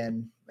be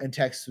in, and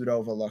Texas would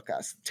overlook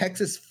us.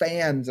 Texas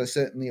fans are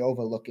certainly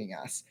overlooking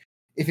us.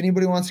 If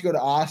anybody wants to go to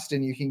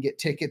Austin, you can get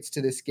tickets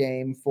to this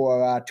game for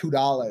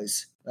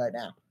 $2 right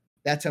now.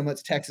 That's how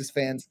much Texas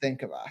fans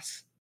think of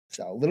us.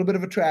 So a little bit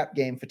of a trap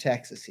game for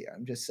Texas here.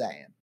 I'm just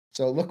saying.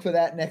 So look for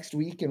that next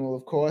week, and we'll,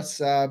 of course,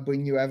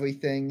 bring you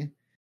everything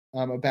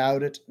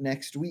about it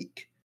next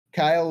week.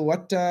 Kyle,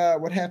 what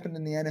happened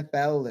in the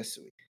NFL this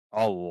week?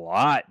 A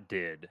lot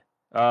did.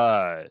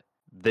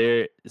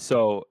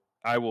 So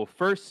I will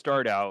first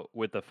start out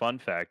with a fun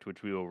fact,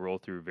 which we will roll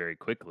through very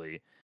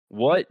quickly.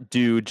 What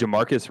do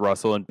Jamarcus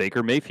Russell and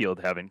Baker Mayfield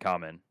have in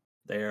common?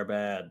 They are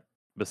bad.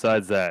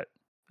 Besides that,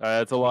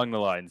 that's along the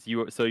lines.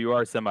 You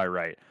are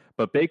semi-right.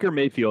 But Baker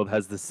Mayfield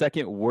has the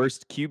 2nd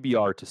worst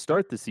QBR to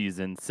start the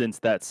season since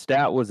that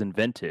stat was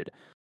invented.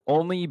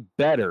 Only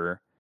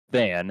better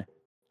than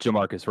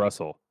Jamarcus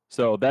Russell.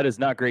 So that is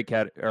not great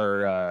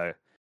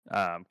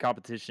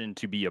competition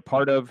to be a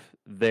part of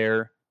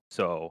there.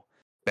 So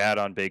bad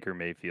on Baker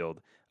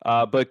Mayfield.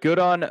 But good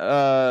on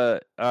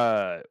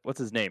what's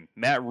his name?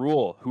 Matt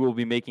Rule, who will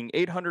be making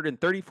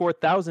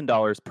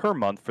 $834,000 per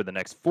month for the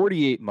next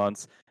 48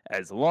 months,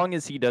 as long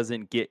as he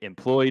doesn't get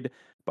employed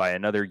by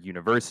another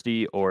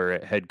university or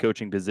head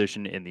coaching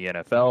position in the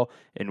NFL,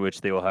 in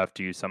which they will have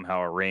to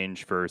somehow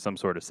arrange for some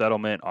sort of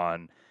settlement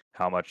on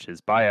how much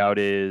his buyout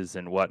is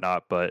and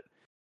whatnot. But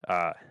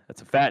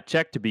that's a fat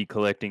check to be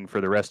collecting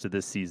for the rest of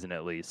this season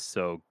at least.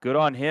 So good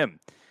on him.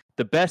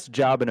 The best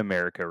job in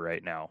America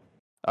right now.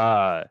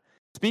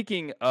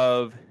 Speaking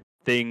of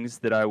things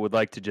that I would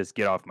like to just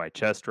get off my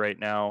chest right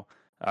now,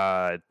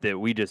 that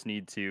we just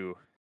need to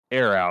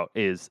air out,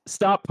 is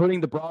stop putting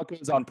the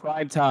Broncos on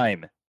prime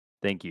time.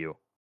 Thank you.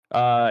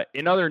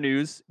 In other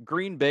news,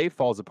 Green Bay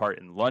falls apart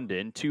in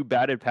London. 2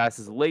 batted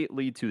passes late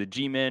lead to the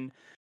G-Men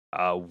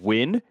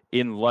win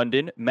in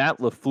London. Matt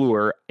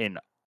LaFleur, in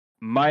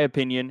my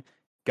opinion,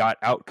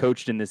 got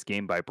outcoached in this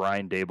game by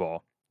Brian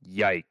Daboll.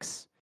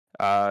 Yikes.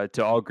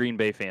 To all Green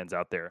Bay fans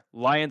out there.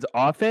 Lions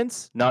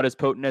offense, not as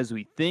potent as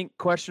we think, ?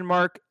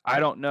 I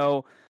don't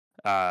know.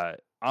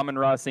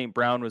 Amon-Ra St.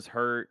 Brown was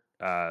hurt.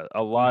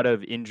 A lot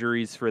of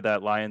injuries for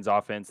that Lions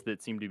offense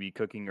that seemed to be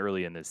cooking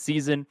early in this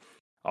season.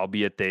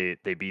 Albeit they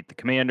beat the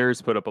Commanders,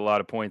 put up a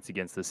lot of points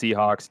against the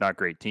Seahawks, not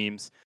great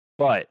teams.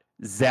 But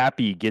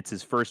Zappe gets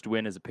his first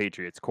win as a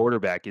Patriots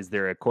quarterback. Is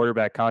there a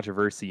quarterback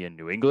controversy in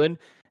New England?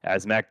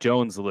 As Mac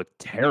Jones looked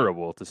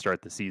terrible to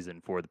start the season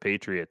for the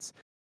Patriots.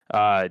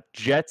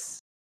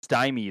 Jets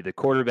stymie the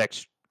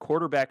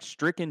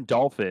quarterback-stricken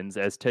Dolphins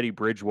as Teddy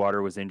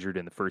Bridgewater was injured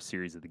in the first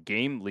series of the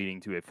game,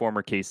 leading to a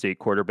former K-State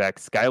quarterback,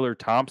 Skylar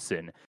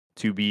Thompson,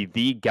 to be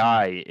the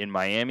guy in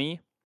Miami.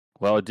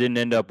 Well, it didn't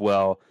end up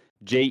well.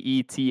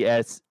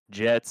 Jets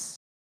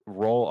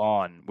roll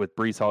on with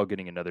Brees Hall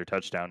getting another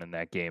touchdown in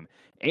that game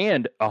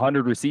and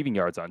 100 receiving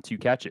yards on 2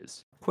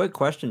 catches. Quick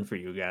question for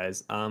you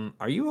guys.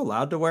 Are you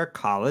allowed to wear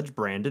college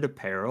branded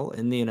apparel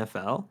in the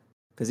NFL?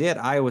 Because he had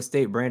Iowa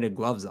State branded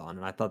gloves on,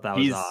 and I thought that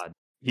was odd.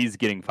 He's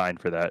getting fined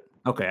for that.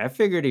 Okay, I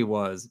figured he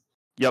was.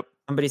 Yep.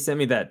 Somebody sent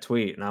me that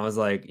tweet, and I was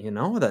like,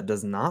 that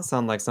does not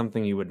sound like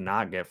something you would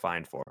not get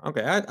fined for.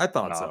 Okay, I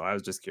thought so. I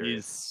was just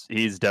curious.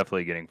 He's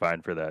definitely getting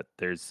fined for that.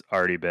 There's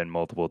already been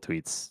multiple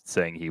tweets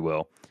saying he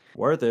will.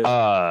 Worth it.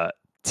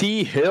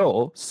 T.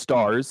 Hill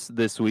stars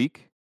this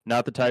week.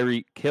 Not the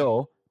Tyreek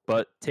Hill,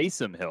 but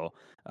Taysom Hill.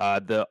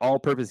 The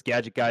all-purpose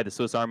gadget guy, the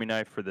Swiss Army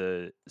knife for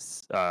the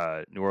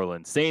New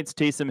Orleans Saints.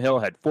 Taysom Hill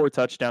had 4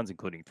 touchdowns,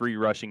 including 3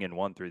 rushing and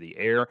 1 through the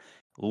air.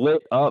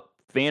 Lit up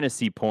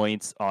fantasy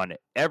points on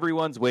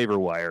everyone's waiver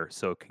wire.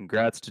 So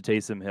congrats to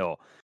Taysom Hill.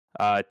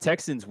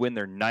 Texans win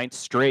their 9th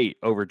straight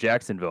over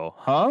Jacksonville.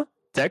 Huh?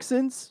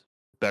 Texans?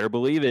 Better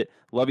believe it.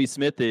 Lovie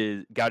Smith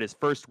got his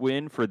first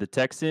win for the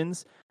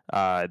Texans.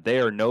 They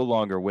are no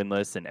longer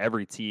winless, and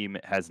every team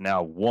has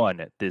now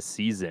won this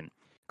season.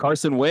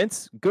 Carson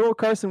Wentz, good old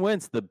Carson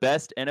Wentz, the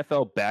best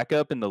NFL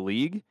backup in the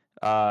league.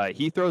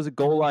 He throws a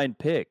goal line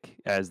pick,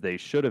 as they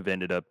should have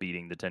ended up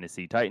beating the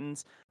Tennessee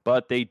Titans,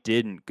 but they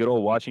didn't. Good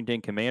old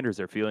Washington Commanders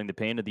are feeling the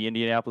pain of the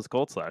Indianapolis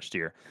Colts last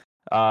year.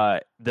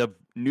 The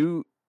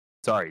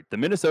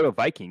Minnesota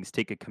Vikings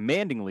take a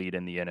commanding lead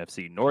in the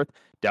NFC North.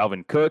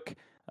 Dalvin Cook,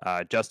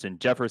 Justin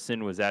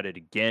Jefferson was at it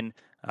again,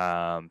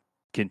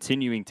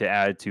 continuing to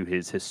add to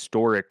his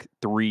historic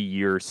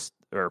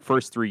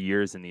first 3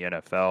 years in the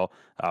NFL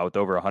with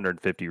over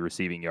 150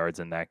 receiving yards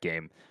in that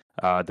game.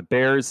 The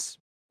Bears,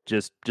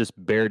 just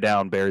bear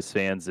down, Bears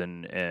fans,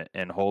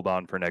 and hold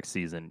on for next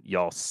season.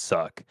 Y'all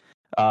suck.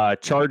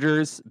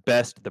 Chargers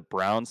best the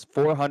Browns,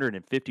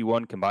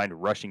 451 combined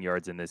rushing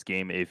yards in this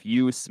game. If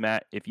you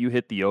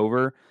hit the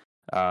over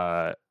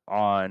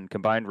on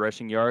combined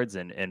rushing yards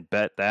and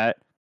bet that,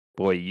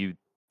 boy,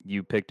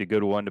 you picked a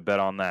good one to bet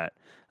on that.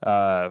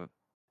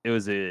 It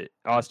was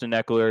Austin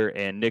Eckler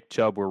and Nick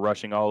Chubb were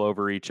rushing all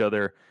over each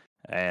other,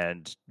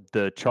 and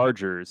the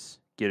Chargers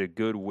get a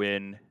good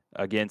win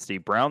against a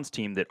Browns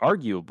team that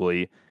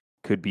arguably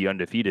could be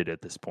undefeated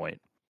at this point.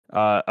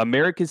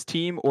 America's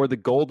team or the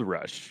Gold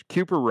Rush.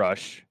 Cooper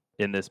Rush,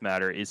 in this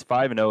matter, is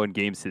 5-0 in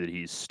games that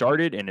he's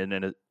started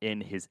and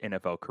in his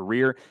NFL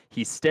career.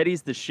 He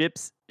steadies the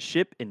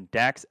ship in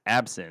Dak's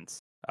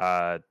absence.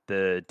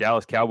 The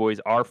Dallas Cowboys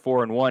are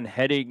 4-1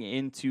 heading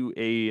into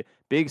a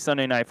big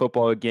Sunday Night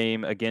Football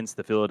game against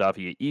the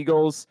Philadelphia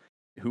Eagles,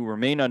 who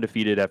remain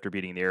undefeated after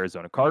beating the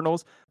Arizona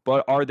Cardinals.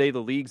 But are they the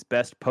league's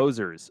best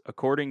posers?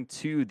 According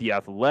to The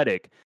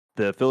Athletic,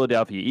 the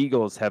Philadelphia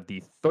Eagles have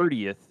the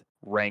 30th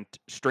ranked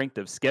strength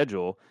of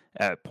schedule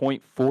at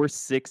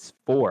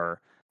 .464,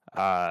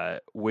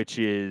 which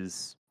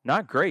is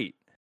not great.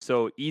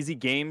 So easy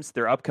games.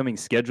 Their upcoming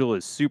schedule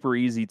is super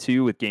easy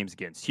too, with games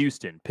against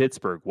Houston,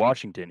 Pittsburgh,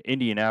 Washington,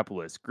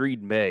 Indianapolis,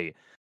 Green Bay.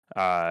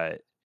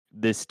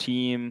 This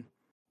team,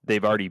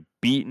 they've already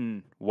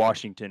beaten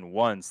Washington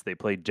once. They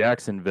played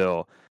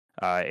Jacksonville.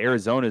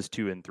 Arizona's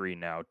 2-3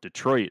 now.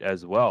 Detroit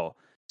as well.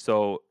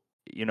 So,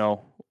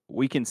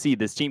 we can see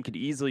this team could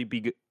easily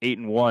be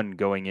 8-1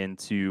 going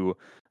into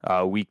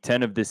week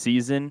 10 of the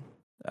season,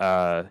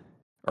 or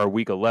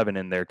week 11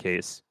 in their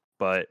case.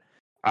 But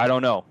I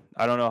don't know.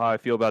 I don't know how I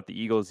feel about the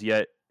Eagles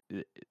yet.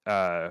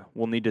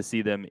 We'll need to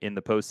see them in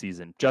the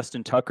postseason.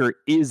 Justin Tucker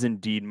is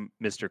indeed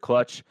Mr.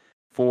 Clutch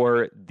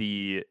for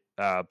the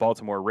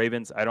Baltimore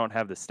Ravens. I don't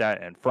have the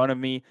stat in front of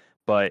me,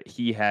 but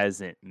he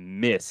hasn't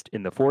missed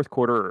in the fourth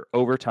quarter or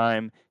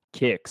overtime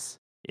kicks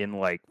in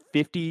like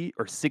 50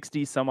 or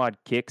 60 some odd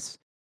kicks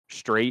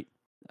straight.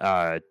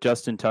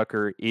 Justin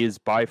Tucker is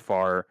by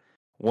far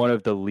one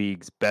of the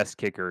league's best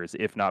kickers,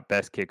 if not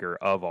best kicker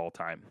of all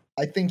time.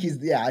 I think he's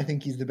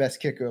the best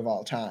kicker of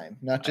all time.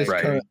 Not just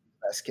current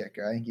best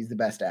kicker. I think he's the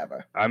best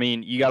ever. I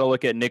mean, you got to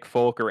look at Nick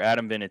Folk or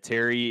Adam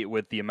Vinatieri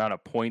with the amount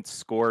of points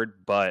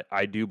scored, but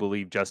I do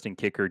believe Justin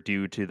Tucker,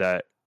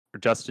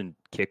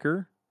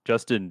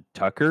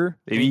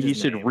 maybe he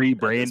should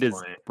rebrand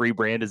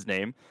his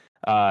name.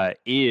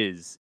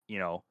 He's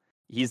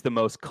the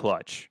most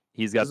clutch.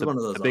 He's got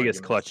the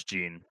biggest clutch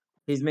gene.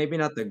 He's maybe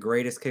not the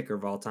greatest kicker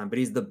of all time, but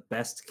he's the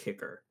best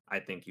kicker, I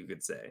think you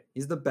could say.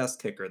 He's the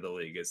best kicker the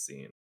league has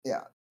seen.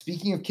 Yeah.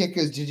 Speaking of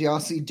kickers, did y'all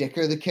see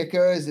Dicker the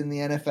kicker is in the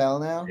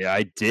NFL now? Yeah,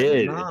 I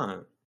did.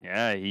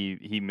 Yeah,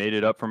 he made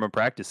it up from a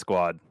practice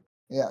squad.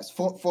 Yes,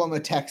 former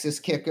Texas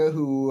kicker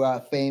who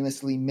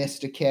famously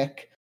missed a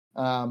kick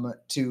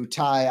to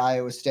tie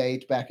Iowa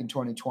State back in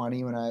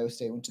 2020 when Iowa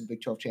State went to the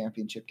Big 12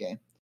 championship game.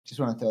 Just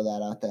want to throw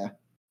that out there.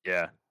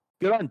 Yeah.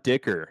 Good on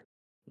Dicker.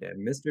 Yeah,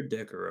 Mr.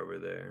 Dicker over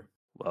there.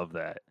 Love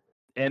that.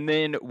 And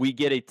then we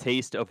get a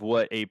taste of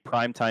what a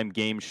primetime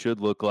game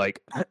should look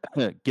like.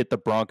 Get the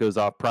Broncos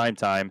off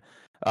primetime.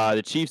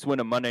 The Chiefs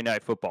win a Monday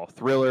Night Football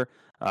thriller.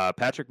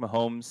 Patrick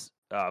Mahomes,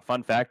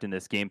 fun fact in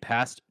this game,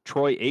 passed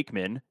Troy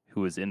Aikman,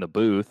 who was in the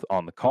booth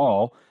on the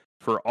call,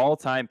 for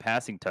all-time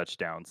passing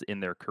touchdowns in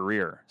their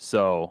career.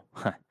 So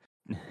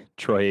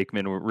Troy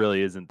Aikman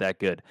really isn't that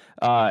good.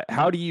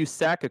 How do you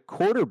sack a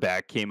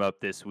quarterback came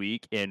up this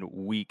week in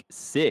week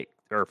 5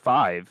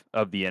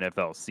 of the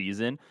NFL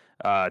season.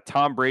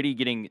 Tom Brady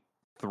getting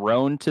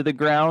thrown to the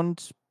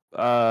ground,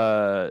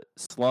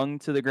 slung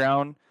to the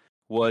ground,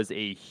 was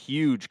a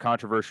huge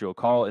controversial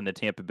call in the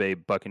Tampa Bay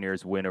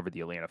Buccaneers win over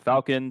the Atlanta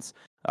Falcons.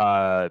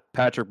 Derek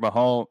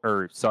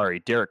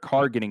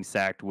Carr getting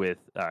sacked with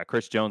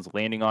Chris Jones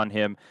landing on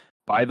him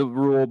by the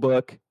rule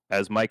book.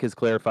 As Mike has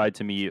clarified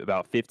to me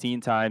about 15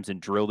 times and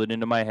drilled it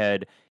into my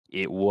head,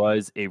 it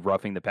was a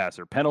roughing the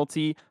passer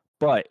penalty,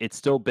 but it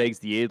still begs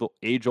the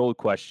age-old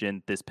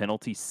question. This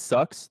penalty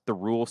sucks. The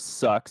rule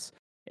sucks.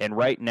 And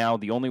right now,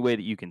 the only way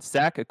that you can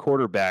sack a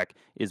quarterback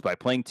is by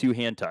playing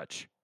two-hand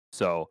touch.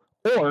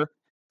 Or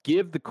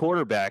give the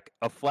quarterback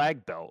a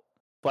flag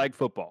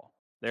football.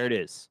 There it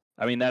is.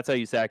 I mean, that's how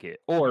you sack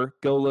it. Or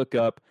go look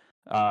up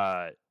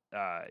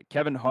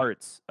Kevin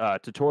Hart's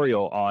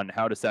tutorial on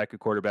how to sack a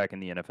quarterback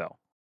in the NFL.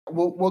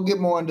 We'll get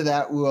more into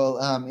that rule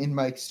in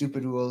Mike's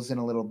stupid rules in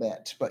a little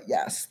bit. But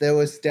yes, there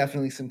was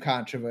definitely some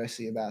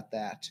controversy about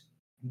that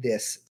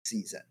this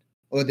season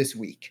or this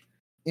week.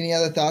 Any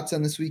other thoughts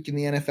on this week in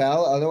the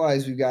NFL?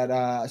 Otherwise, we've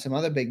got some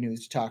other big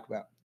news to talk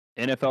about.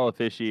 NFL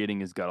officiating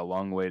has got a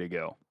long way to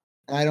go.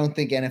 I don't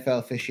think NFL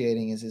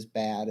officiating is as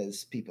bad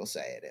as people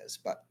say it is,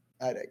 but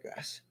I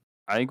digress.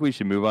 I think we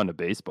should move on to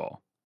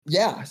baseball.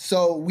 Yeah,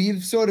 so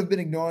we've sort of been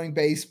ignoring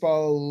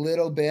baseball a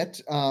little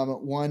bit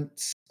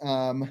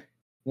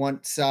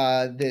once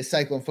the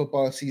Cyclone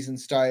football season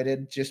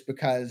started, just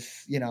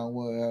because,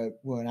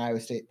 we're an Iowa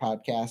State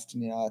podcast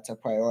and, that's our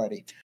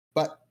priority.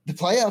 But the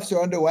playoffs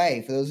are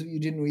underway. For those of you who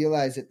didn't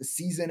realize it, the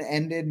season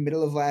ended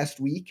middle of last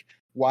week.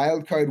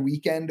 Wild card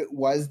weekend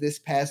was this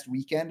past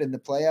weekend, and the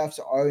playoffs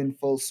are in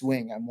full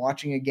swing. I'm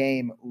watching a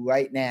game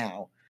right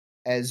now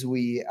as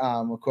we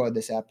record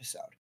this episode.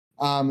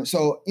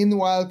 So in the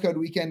wild card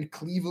weekend,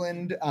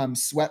 Cleveland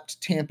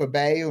swept Tampa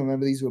Bay.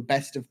 Remember, these were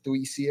best of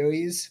 3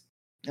 series.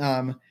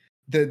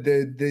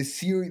 The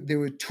series, they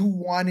were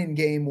 2-1 in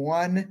game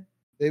 1.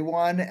 They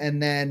won,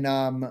 and then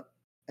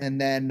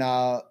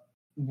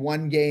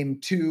won game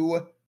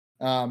 2,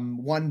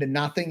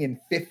 1-0 in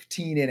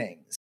 15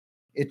 innings.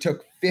 It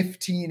took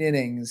 15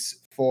 innings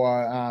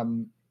for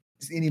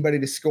anybody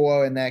to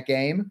score in that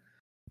game,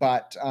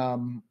 but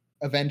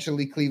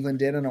eventually Cleveland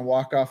did on a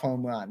walk-off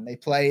home run. They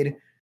played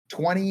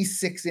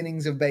 26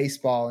 innings of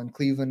baseball, and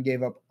Cleveland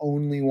gave up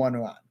only 1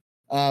 run.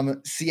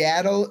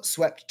 Seattle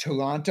swept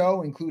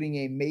Toronto, including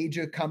a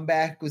major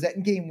comeback. Was that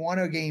in game 1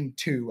 or game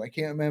 2? I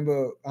can't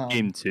remember.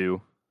 Game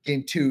 2.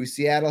 Game 2.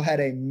 Seattle had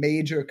a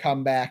major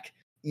comeback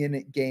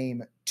in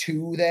game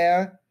 2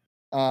 there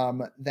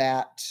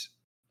that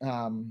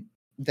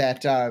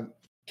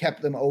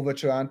kept them over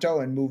Toronto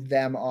and moved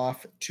them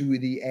off to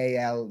the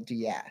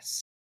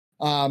ALDS.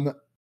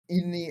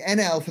 In the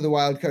NL for the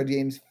wildcard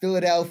games,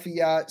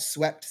 Philadelphia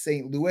swept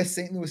St. Louis.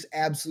 St. Louis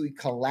absolutely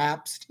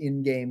collapsed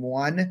in game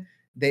 1.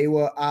 They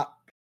were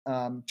up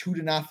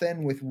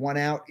 2-0 with 1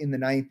 out in the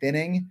 9th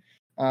inning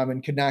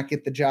and could not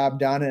get the job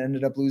done and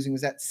ended up losing.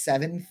 Was that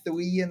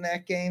 7-3 in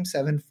that game?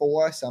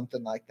 7-4?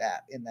 Something like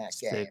that in that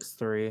game.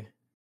 6-3.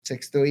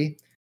 6-3.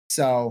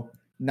 So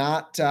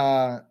not,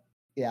 that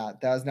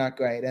was not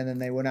great. And then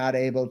they were not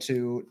able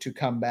to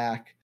come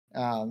back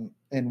and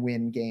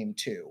win game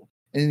 2.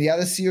 In the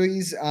other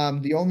series,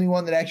 the only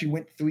one that actually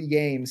went 3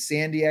 games,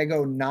 San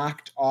Diego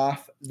knocked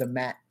off the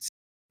Mets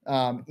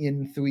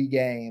in 3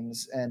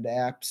 games and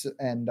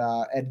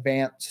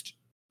advanced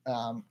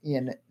to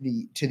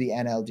the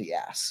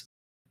NLDS.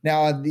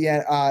 Now, in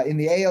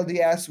the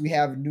ALDS, we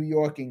have New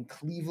York and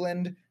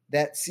Cleveland.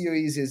 That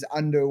series is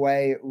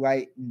underway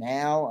right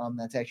now.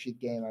 That's actually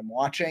the game I'm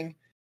watching.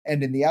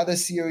 And in the other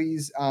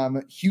series,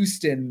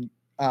 Houston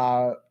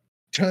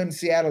turned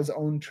Seattle's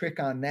own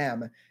trick on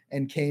them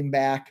and came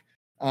back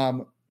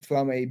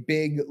from a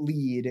big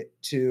lead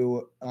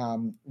to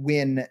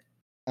win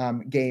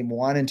game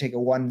 1 and take a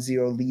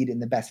 1-0 lead in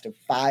the best of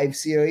 5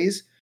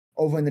 series.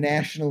 Over in the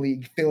National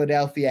League,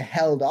 Philadelphia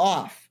held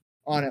off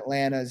on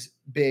Atlanta's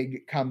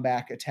big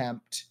comeback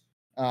attempt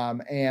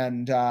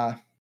and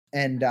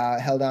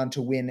held on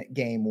to win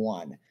game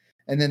 1.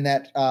 And then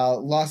that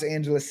Los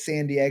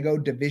Angeles-San Diego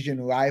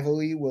division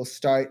rivalry will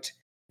start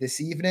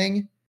this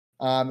evening.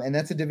 And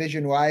that's a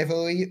division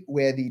rivalry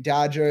where the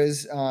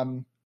Dodgers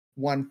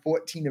won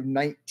 14 of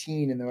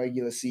 19 in the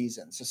regular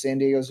season. So San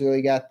Diego's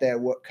really got their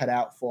work cut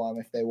out for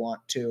them if they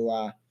want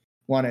to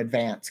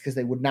advance, because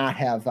they would not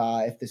have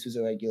if this was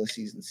a regular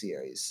season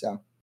series. So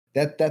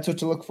that's what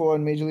to look for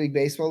in Major League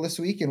Baseball this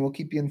week, and we'll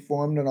keep you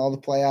informed on all the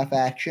playoff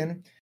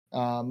action,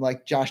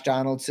 like Josh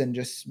Donaldson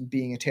just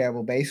being a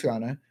terrible base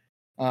runner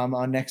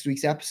on next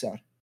week's episode.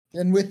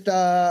 And with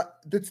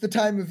that's the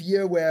time of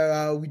year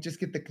where we just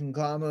get the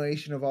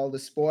conglomeration of all the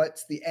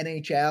sports. The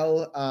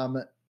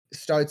NHL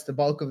starts the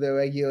bulk of their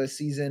regular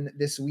season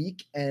this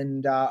week,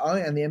 and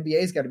and the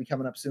NBA's got to be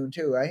coming up soon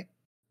too, right?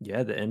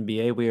 Yeah, the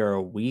NBA, we are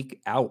a week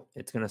out.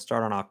 It's going to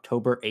start on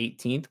October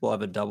 18th. We'll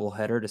have a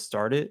doubleheader to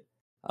start it.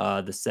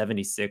 The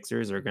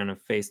 76ers are going to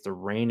face the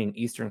reigning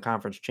Eastern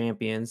Conference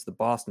champions, the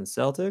Boston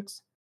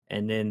Celtics.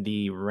 And then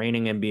the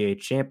reigning NBA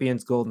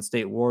champions, Golden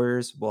State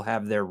Warriors, will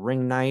have their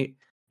ring night.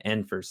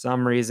 And for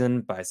some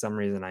reason, by some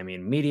reason, I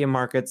mean media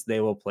markets, they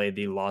will play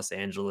the Los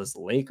Angeles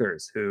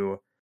Lakers, who,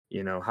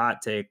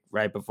 hot take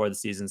right before the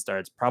season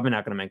starts, probably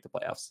not going to make the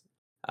playoffs.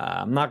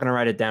 I'm not going to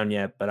write it down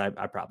yet, but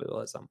I probably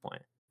will at some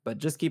point. But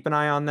just keep an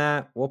eye on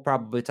that. We'll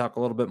probably talk a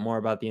little bit more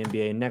about the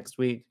NBA next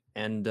week,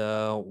 and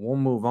we'll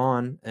move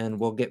on and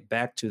we'll get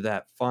back to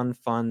that fun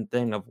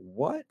thing of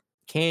what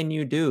can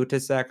you do to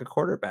sack a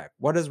quarterback?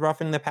 What is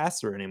roughing the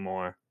passer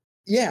anymore?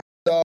 Yeah.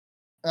 So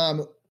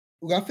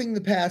roughing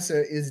the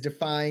passer is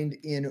defined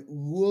in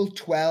Rule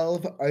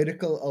 12,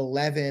 Article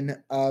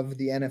 11 of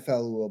the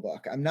NFL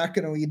rulebook. I'm not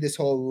going to read this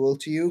whole rule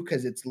to you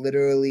because it's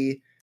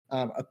literally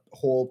a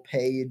whole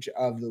page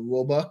of the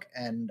rulebook,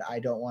 and I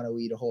don't want to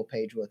read a whole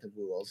page worth of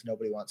rules.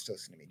 Nobody wants to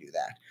listen to me do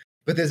that.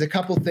 But there's a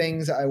couple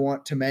things I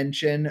want to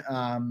mention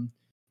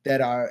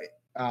that are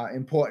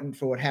important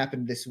for what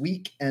happened this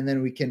week, and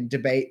then we can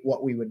debate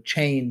what we would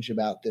change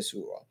about this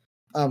rule.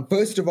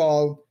 First of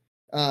all,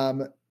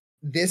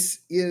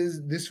 this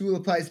rule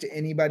applies to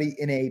anybody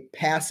in a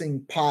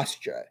passing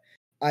posture,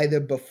 either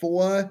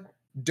before,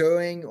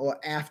 during, or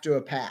after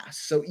a pass.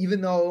 So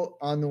even though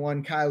on the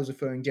one Kyle was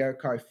referring,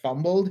 Derek Carr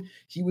fumbled,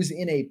 he was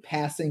in a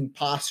passing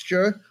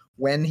posture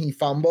when he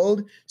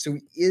fumbled, so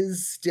he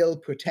is still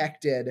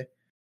protected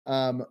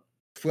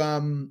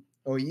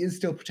he is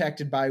still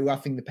protected by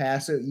roughing the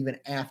passer even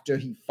after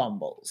he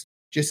fumbles,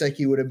 just like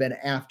he would have been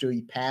after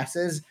he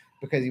passes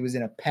because he was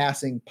in a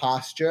passing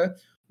posture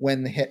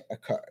when the hit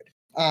occurred.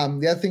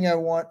 The other thing I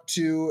want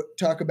to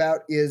talk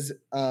about is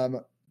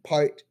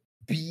part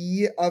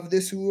B of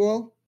this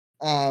rule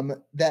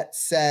that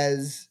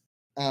says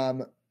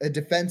a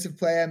defensive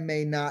player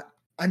may not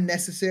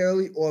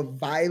unnecessarily or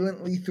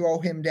violently throw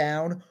him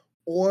down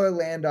or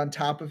land on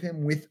top of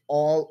him with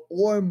all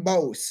or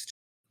most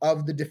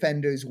of the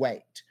defender's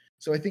weight.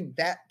 So I think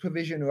that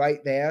provision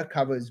right there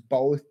covers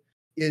both,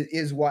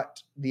 is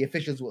what the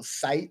officials will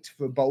cite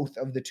for both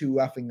of the two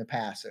roughing the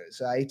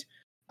passers, right?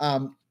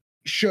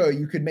 Sure,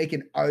 you could make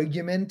an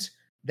argument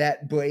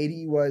that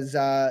Brady was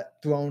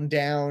thrown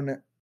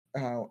down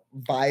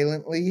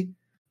violently,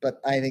 but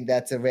I think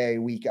that's a very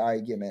weak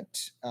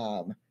argument.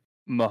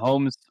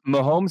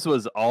 Mahomes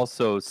was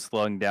also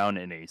slung down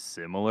in a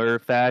similar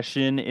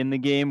fashion in the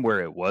game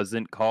where it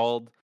wasn't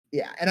called.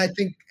 Yeah, and I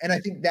think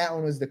that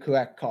one was the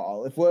correct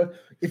call. If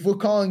we're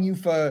calling you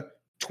for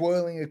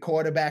twirling a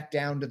quarterback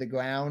down to the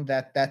ground,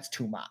 that's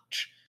too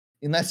much.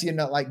 Unless you're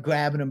not like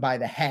grabbing him by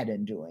the head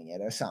and doing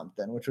it or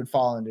something, which would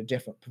fall into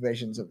different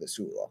provisions of this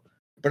rule.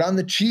 But on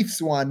the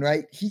Chiefs one,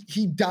 right,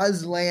 he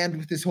does land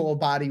with his whole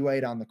body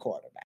weight on the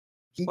quarterback.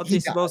 What's he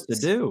supposed to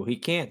do? He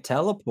can't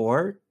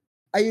teleport.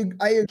 I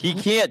He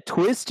can't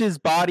twist his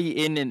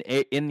body in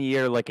the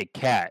air like a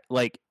cat.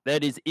 Like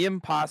that is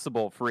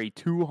impossible for a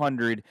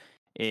 270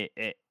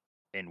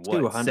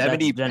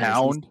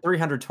 pound,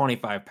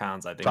 325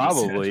 pounds, I think.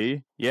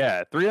 Probably,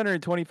 yeah,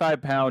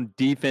 325-pound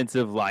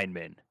defensive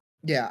lineman.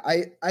 Yeah,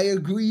 I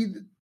agree,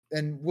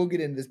 and we'll get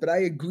into this, but I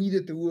agree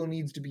that the rule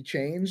needs to be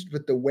changed.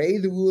 But the way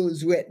the rule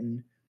is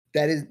written,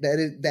 that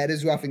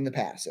is roughing the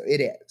passer. It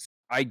is.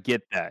 I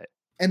get that.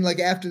 And like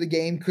after the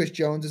game, Chris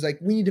Jones is like,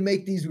 "We need to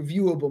make these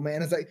reviewable,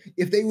 man." It's like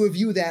if they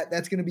review that,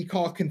 that's going to be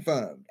called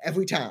confirmed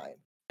every time.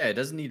 Yeah, it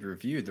doesn't need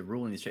review. The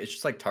rule needs to. It's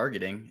just like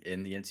targeting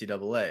in the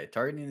NCAA.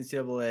 Targeting in the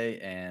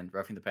NCAA and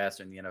roughing the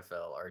passer in the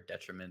NFL are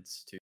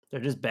detriments to.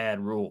 They're just bad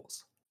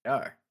rules. They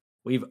are.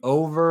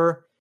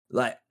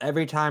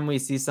 Every time we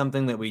see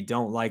something that we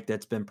don't like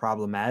that's been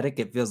problematic,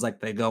 it feels like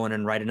they go in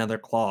and write another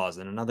clause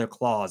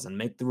and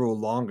make the rule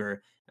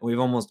longer. And we've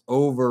almost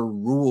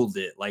overruled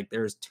it. Like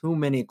there's too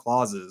many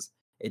clauses.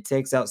 It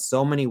takes out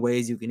so many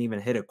ways you can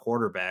even hit a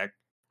quarterback.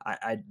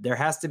 There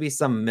has to be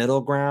some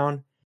middle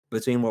ground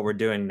between what we're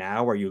doing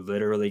now, where you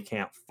literally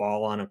can't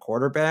fall on a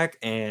quarterback,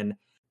 and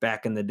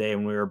back in the day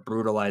when we were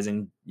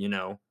brutalizing,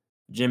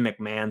 Jim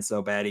McMahon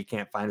so bad he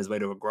can't find his way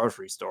to a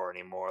grocery store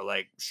anymore.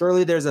 Like,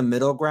 surely there's a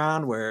middle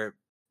ground where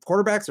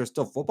quarterbacks are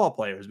still football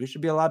players. We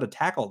should be allowed to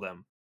tackle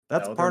them.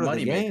 That's part of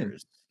the game.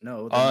 Makers.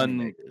 No,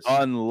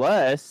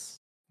 unless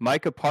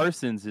Micah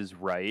Parsons is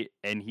right,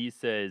 and he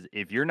says,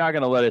 if you're not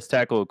going to let us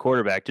tackle a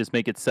quarterback, just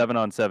make it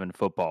 7-on-7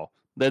 football.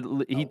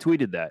 He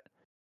tweeted that,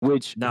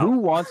 who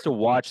wants to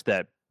watch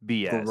that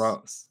BS?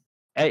 Gross.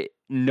 Hey,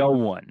 no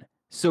one.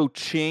 So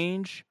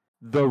change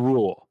the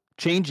rule.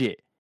 Change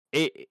it.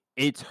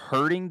 It's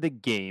hurting the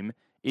game.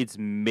 It's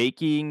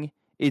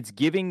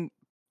giving,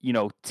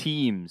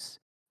 teams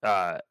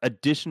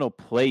additional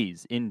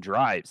plays in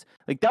drives.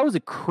 Like that was a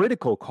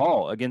critical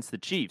call against the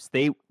Chiefs.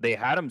 They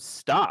had them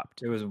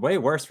stopped. It was way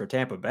worse for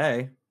Tampa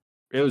Bay.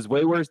 It was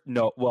way worse.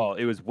 No, well,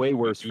 it was way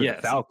worse for the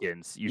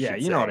Falcons.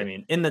 You know what I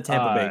mean. In the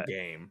Tampa Bay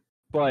game,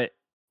 but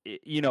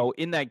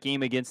in that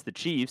game against the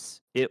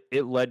Chiefs,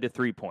 it led to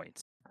 3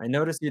 points. I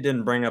noticed you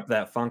didn't bring up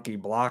that funky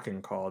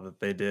blocking call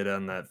that they did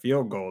on that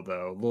field goal,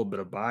 though. A little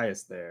bit of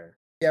bias there.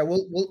 Yeah,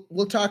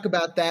 we'll talk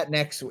about that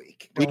next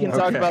week. We can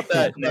talk about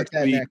that We'll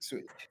next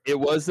week. It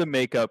was a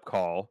makeup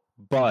call,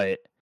 but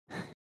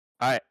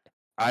I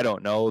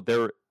don't know.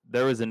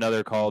 There was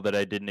another call that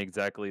I didn't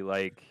exactly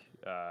like.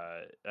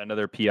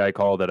 Another PI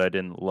call that I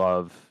didn't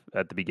love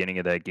at the beginning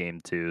of that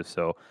game too.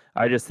 So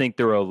I just think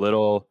there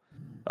were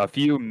a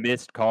few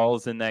missed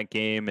calls in that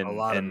game,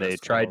 and they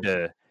tried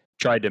to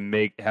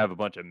have a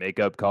bunch of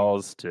makeup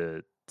calls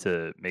to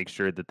make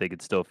sure that they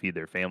could still feed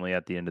their family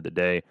at the end of the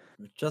day.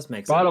 It just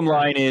makes Bottom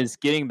line is,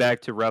 getting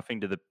back to roughing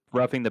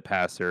the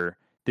passer,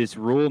 this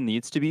rule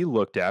needs to be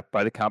looked at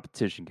by the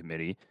competition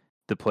committee,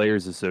 the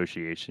Players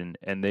Association,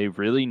 and they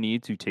really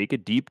need to take a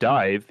deep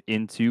dive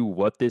into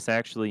what this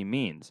actually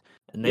means.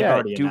 And they've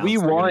already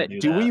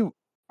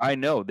I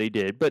know they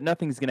did, but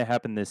nothing's going to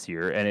happen this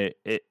year, and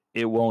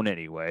it won't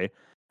anyway.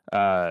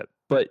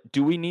 But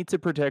do we need to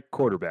protect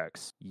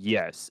quarterbacks?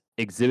 Yes.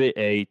 Exhibit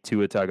A,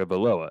 Tua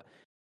Tagovailoa.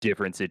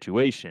 Different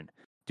situation.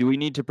 Do we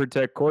need to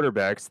protect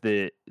quarterbacks?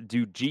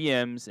 Do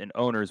GMs and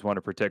owners want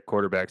to protect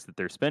quarterbacks that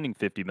they're spending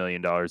 $50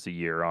 million a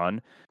year on?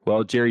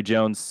 Well, Jerry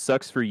Jones,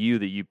 sucks for you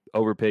that you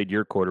overpaid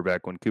your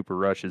quarterback when Cooper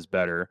Rush is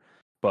better,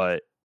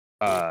 but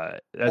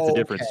that's a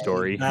different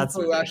story.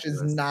 Cooper Rush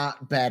is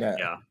not better.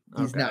 Yeah,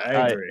 he's not.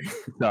 I agree.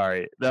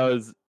 Sorry, that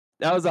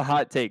was a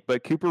hot take,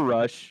 but Cooper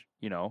Rush,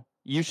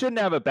 you shouldn't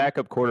have a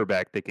backup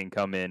quarterback that can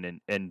come in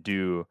and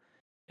do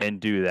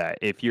that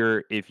if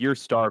your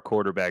star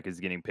quarterback is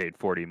getting paid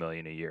 $40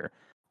 million a year.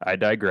 I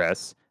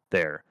digress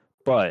there,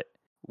 but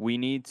we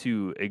need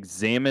to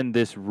examine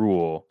this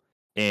rule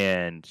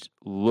and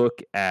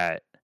look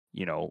at,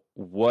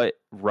 what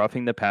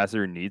roughing the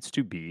passer needs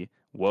to be,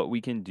 what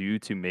we can do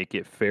to make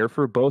it fair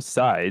for both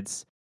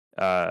sides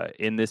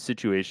in this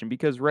situation,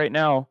 because right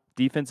now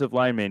defensive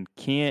linemen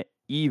can't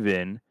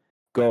even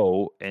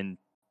go and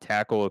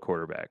tackle a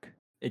quarterback.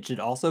 It should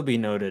also be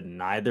noted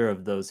neither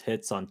of those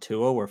hits on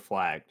Tua were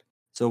flagged.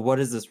 So what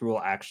is this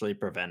rule actually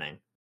preventing?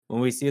 When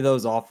we see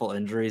those awful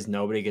injuries,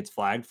 nobody gets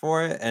flagged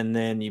for it, and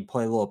then you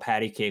play a little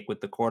patty cake with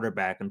the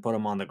quarterback and put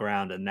him on the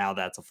ground, and now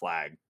that's a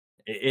flag.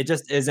 It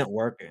just isn't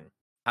working.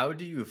 How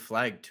do you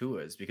flag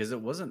Tua's? Because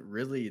it wasn't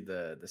really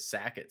the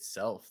sack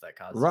itself that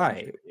caused the Right,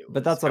 injury. It but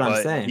was that's what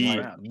I'm saying.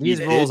 These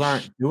rules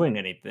aren't doing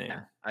anything.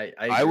 Yeah,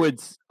 I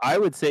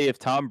would say if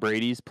Tom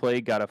Brady's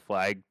play got a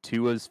flag,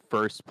 Tua's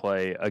first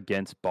play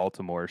against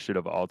Baltimore should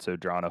have also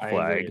drawn a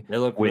flag They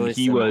look when really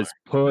he similar. was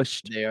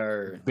pushed They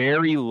are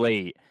very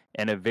late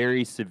and a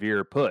very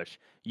severe push.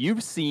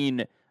 You've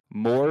seen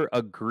more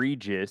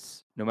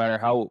egregious, no matter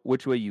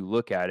which way you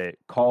look at it,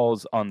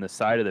 calls on the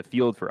side of the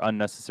field for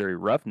unnecessary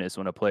roughness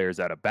when a player is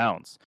out of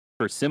bounds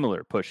for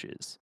similar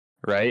pushes,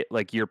 right?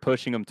 Like you're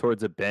pushing them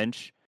towards a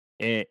bench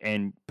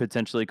and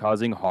potentially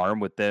causing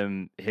harm with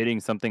them hitting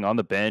something on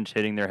the bench,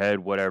 hitting their head,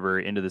 whatever,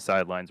 into the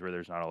sidelines where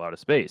there's not a lot of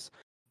space.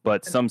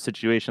 But some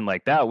situation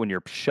like that, when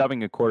you're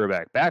shoving a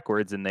quarterback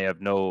backwards and they have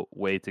no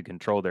way to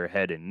control their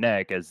head and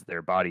neck as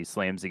their body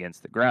slams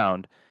against the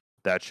ground,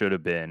 that should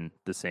have been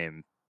the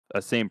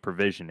same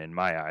provision in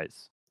my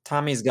eyes.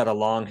 Tommy's got a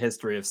long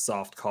history of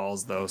soft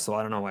calls, though, so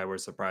I don't know why we're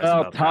surprised Well,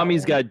 about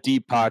Tommy's that one. got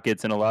deep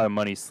pockets and a lot of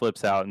money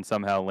slips out and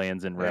somehow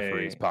lands in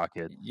referee's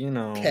pocket.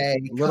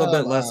 Okay, a little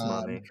bit less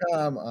money.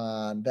 Come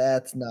on,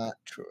 that's not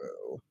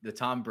true. The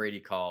Tom Brady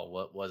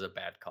call was a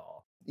bad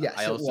call. Yes,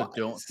 I also it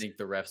don't was. think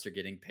the refs are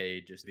getting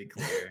paid, just to be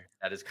clear.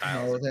 That is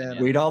Kyle's No, then-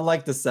 opinion. We'd all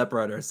like to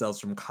separate ourselves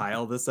from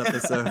Kyle this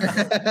episode.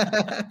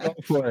 Go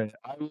for it.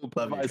 I will put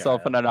Love you,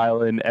 myself Kyle. on an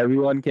island.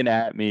 Everyone can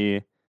at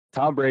me.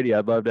 Tom Brady,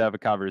 I'd love to have a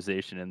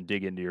conversation and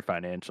dig into your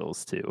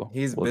financials too.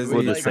 He's We'll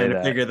busy just say trying to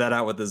that. figure that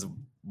out with his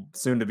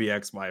soon-to-be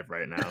ex-wife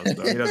right now,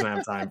 so he doesn't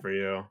have time for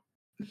you.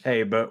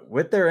 Hey, but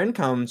with their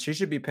income, she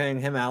should be paying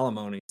him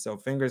alimony. So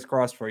fingers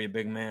crossed for you,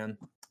 big man.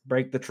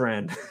 Break the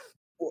trend.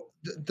 Well,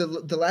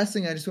 the last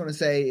thing I just want to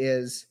say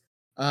is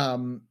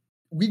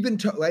we've been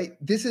right.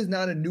 This is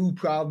not a new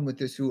problem with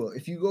this rule.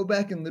 If you go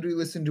back and literally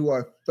listen to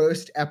our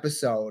first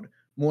episode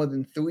more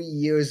than 3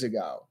 years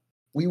ago,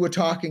 we were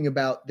talking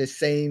about the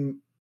same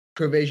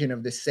provision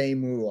of the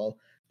same rule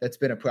that's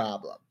been a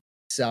problem.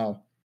 So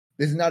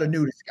this is not a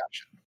new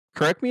discussion.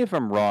 Correct me if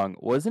I'm wrong.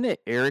 Wasn't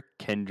it Eric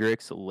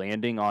Kendricks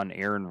landing on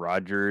Aaron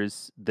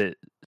Rodgers that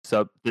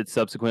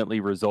subsequently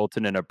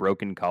resulted in a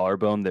broken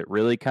collarbone that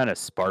really kind of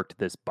sparked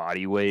this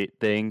body weight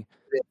thing?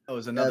 Oh, it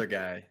was another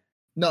guy.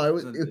 No, it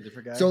was Wasn't it a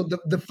different guy? so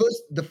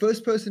the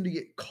first person to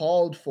get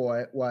called for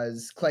it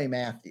was Clay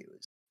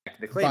Matthews.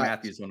 The Clay but-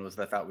 Matthews one was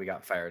the thought we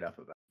got fired up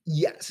about.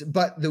 Yes,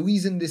 but the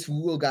reason this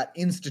rule got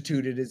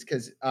instituted is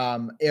because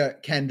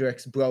Eric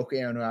Kendricks broke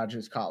Aaron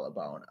Rodgers'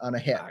 collarbone on a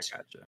hit,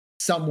 Gotcha.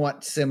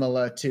 somewhat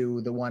similar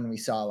to the one we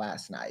saw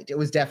last night. It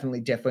was definitely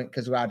different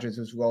because Rodgers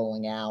was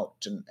rolling out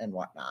and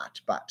whatnot,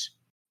 but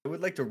I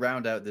would like to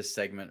round out this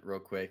segment real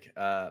quick.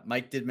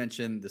 Mike did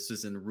mention this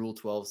is in Rule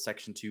 12,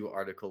 Section 2,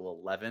 Article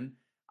 11.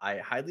 I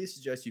highly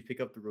suggest you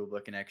pick up the rule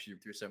book and actually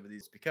read through some of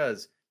these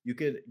because you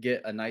could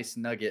get a nice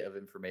nugget of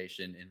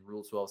information in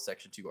Rule 12,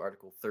 Section 2,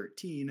 Article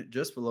 13,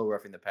 just below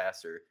roughing the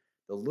passer,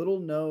 the little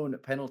known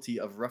penalty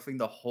of roughing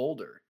the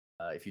holder.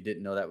 If you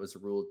didn't know that was a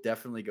rule,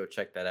 definitely go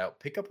check that out.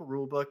 Pick up a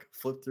rule book,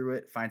 flip through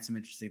it, find some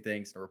interesting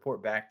things, and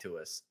report back to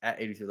us at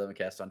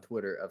 8311cast on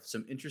Twitter of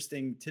some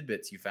interesting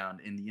tidbits you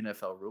found in the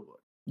NFL rulebook.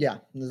 Yeah,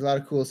 there's a lot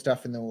of cool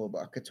stuff in the rule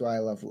book. That's why I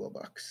love rule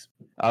books.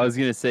 I was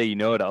gonna say, you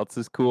know what else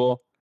is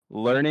cool?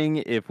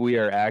 Learning if we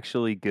are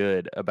actually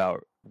good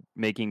about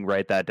making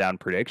write that down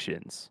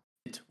predictions.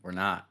 We're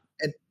not.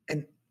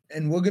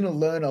 And we're going to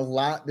learn a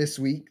lot this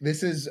week.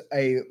 This is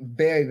a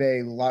very,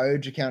 very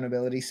large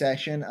accountability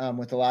session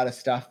with a lot of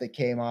stuff that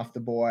came off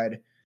the board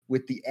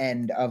with the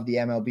end of the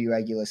MLB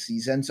regular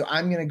season. So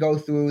I'm going to go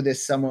through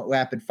this somewhat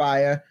rapid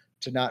fire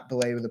to not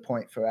belabor the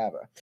point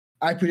forever.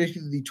 I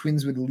predicted the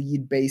Twins would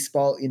lead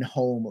baseball in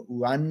home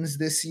runs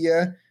this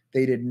year.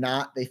 They did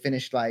not. They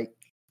finished like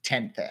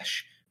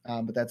 10th-ish,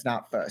 but that's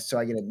not first. So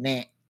I get a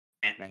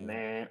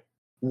nah.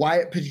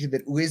 Wyatt predicted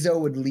that Rizzo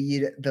would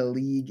lead the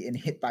league in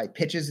hit by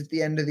pitches at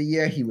the end of the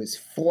year. He was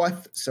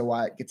 4th, so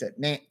Wyatt gets a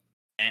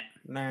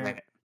nah.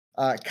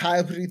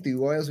 Kyle predicted the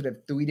Royals would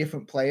have 3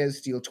 different players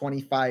steal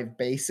 25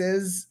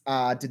 bases.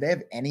 Did they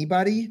have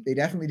anybody? They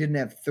definitely didn't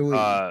have 3.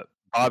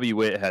 Bobby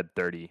Witt had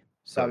 30.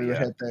 So Bobby Witt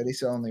had 30,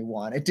 so only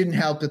 1. It didn't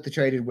help that they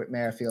traded Whit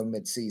Merrifield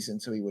mid-season,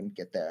 so he wouldn't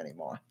get there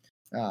anymore.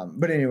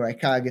 But anyway,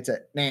 Kyle gets a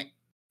nah.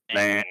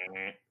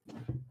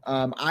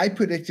 I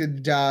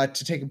predicted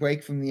to take a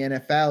break from the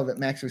NFL that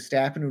Max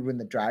Verstappen would win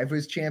the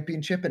Drivers'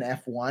 Championship in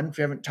F1, which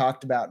we haven't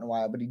talked about in a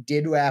while, but he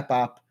did wrap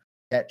up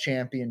that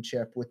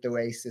championship with the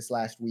race this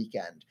last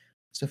weekend.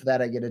 So for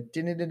that, I get a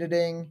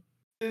ding.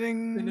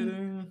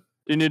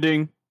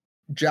 Ding.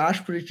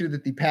 Josh predicted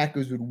that the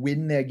Packers would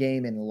win their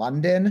game in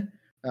London,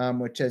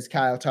 which, as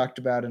Kyle talked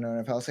about in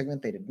our NFL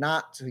segment, they did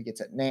not, so he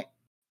gets a nah.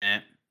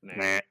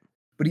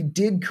 But he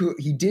did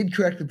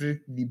correctly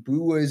predict the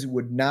Brewers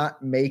would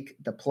not make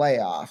the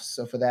playoffs.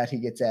 So for that, he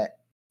gets a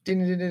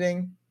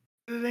ding.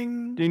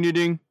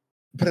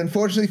 But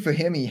unfortunately for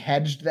him, he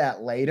hedged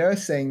that later,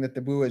 saying that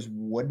the Brewers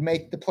would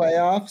make the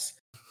playoffs.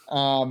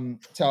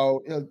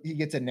 So he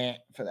gets a nah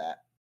for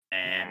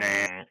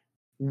that.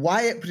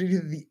 Wyatt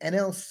predicted the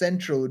NL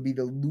Central would be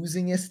the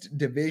losingest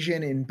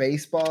division in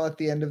baseball at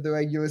the end of the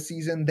regular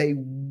season. They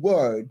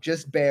were,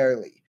 just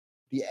barely.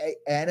 The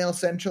NL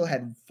Central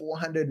had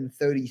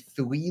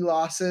 433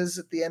 losses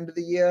at the end of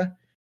the year.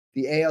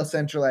 The AL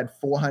Central had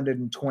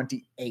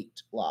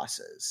 428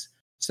 losses.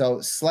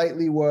 So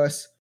slightly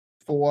worse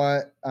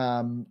for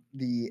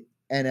the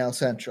NL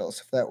Central.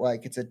 So for that,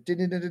 like, it's a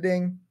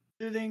ding.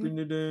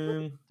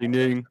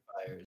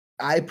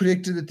 I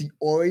predicted that the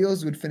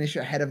Orioles would finish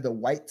ahead of the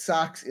White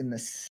Sox in the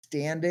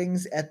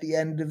standings at the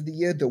end of the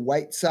year. The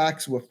White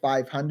Sox were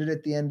 500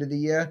 at the end of the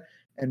year,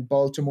 and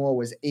Baltimore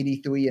was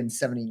 83 and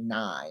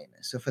 79.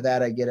 So for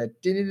that, I get a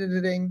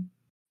ding.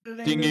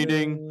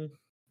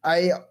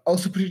 I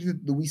also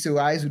predicted that Luis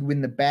Ariz would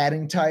win the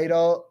batting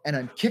title, and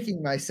I'm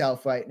kicking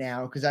myself right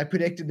now because I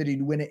predicted that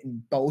he'd win it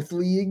in both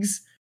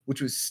leagues,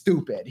 which was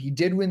stupid. He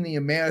did win the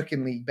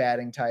American League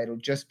batting title,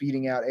 just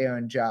beating out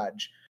Aaron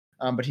Judge,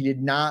 but he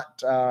did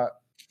not.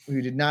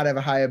 He did not have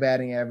a higher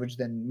batting average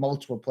than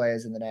multiple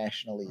players in the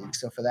National League.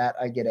 So for that,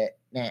 I get it.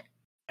 Nah.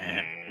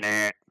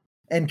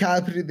 And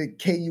Kyle predicted that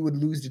KU would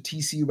lose to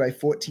TCU by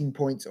 14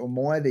 points or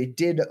more. They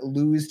did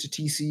lose to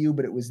TCU,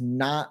 but it was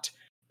not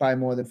by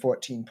more than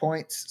 14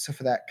 points. So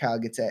for that, Kyle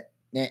gets it.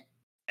 Nah.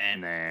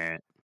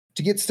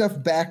 To get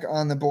stuff back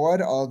on the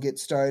board, I'll get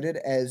started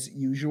as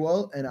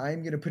usual, and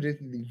I'm going to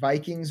predict that the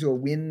Vikings will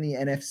win the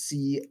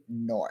NFC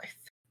North.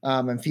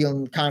 I'm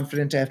feeling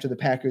confident after the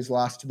Packers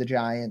lost to the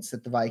Giants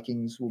that the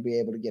Vikings will be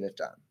able to get it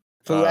done.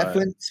 For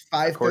reference,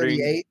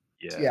 538.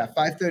 Yeah,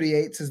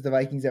 538 says the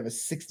Vikings have a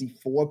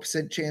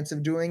 64% chance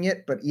of doing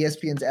it, but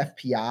ESPN's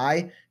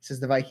FPI says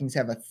the Vikings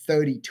have a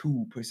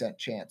 32%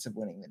 chance of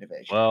winning the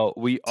division. Well,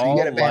 we all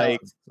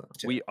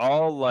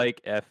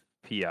like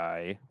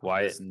FPI.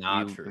 Wyatt That's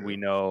not true. We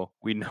know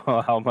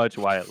how much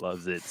Wyatt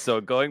loves it. So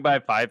going by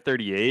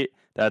 538,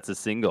 that's a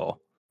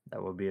single.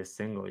 That would be a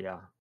single, yeah.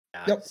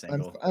 Yep,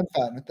 I'm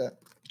fine with that.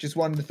 Just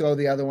wanted to throw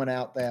the other one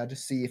out there to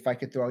see if I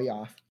could throw you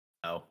off.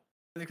 Oh,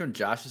 I think from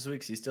Josh this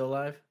week, is he still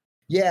alive?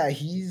 Yeah,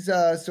 he's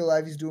still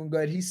alive. He's doing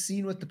good. He's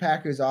seen what the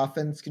Packers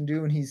offense can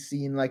do, and he's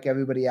seen, like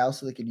everybody else,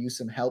 so they could use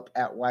some help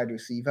at wide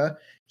receiver.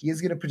 He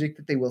is going to predict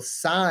that they will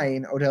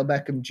sign Odell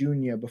Beckham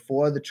Jr.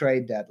 before the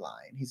trade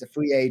deadline. He's a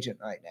free agent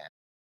right now.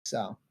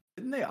 So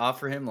didn't they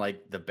offer him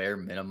like the bare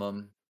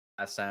minimum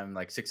last time,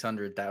 like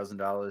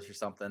 $600,000 or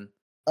something?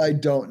 I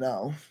don't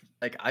know.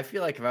 Like, I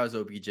feel like if I was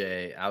OBJ,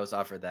 I was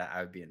offered that,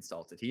 I would be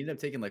insulted. He ended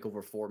up taking like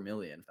over $4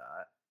 million for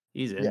that.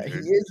 He's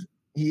injured. Yeah,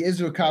 he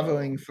is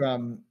recovering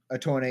from a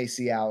torn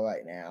ACL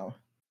right now.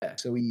 Yeah.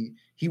 So he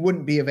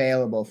wouldn't be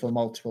available for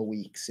multiple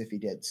weeks if he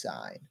did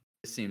sign.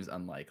 It seems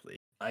unlikely.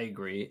 I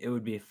agree. It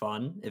would be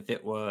fun if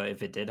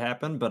it did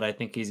happen, but I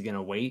think he's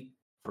gonna wait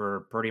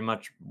for pretty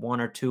much 1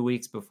 or 2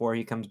 weeks before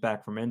he comes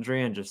back from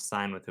injury and just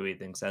sign with who he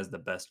thinks has the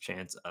best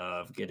chance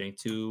of getting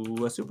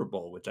to a Super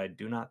Bowl, which I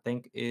do not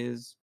think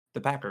is the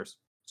Packers.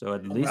 So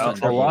at least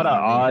a lot of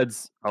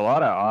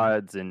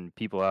odds, and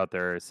people out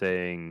there are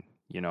saying,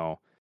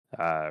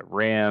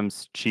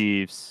 Rams,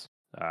 Chiefs,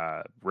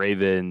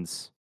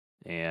 Ravens,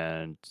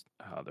 and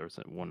there was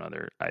one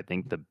other. I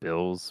think the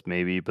Bills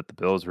maybe, but the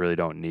Bills really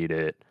don't need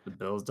it. The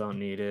Bills don't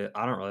need it.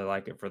 I don't really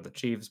like it for the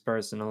Chiefs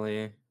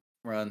personally.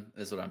 Run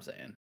is what I'm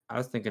saying. I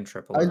was thinking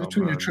triple. I was or home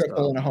between a run, triple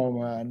so and a home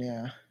run.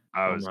 Yeah,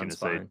 I home was gonna run's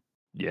say, fine.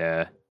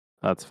 yeah,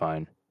 that's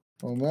fine.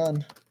 home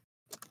run.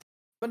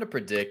 I'm going to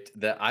predict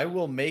that I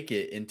will make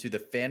it into the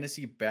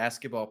fantasy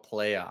basketball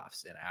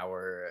playoffs in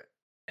our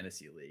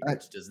fantasy league,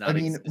 which does not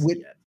exist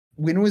yet.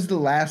 When was the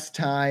last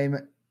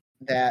time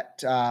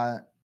that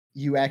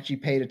you actually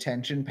paid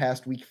attention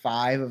past week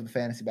 5 of the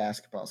fantasy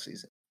basketball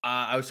season?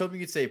 I was hoping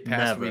you'd say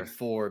past Never. week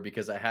 4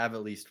 because I have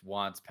at least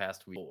once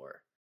past week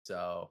 4.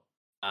 So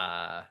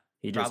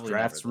He just probably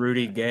drafts never, though.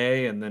 Rudy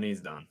Gay and then he's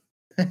done.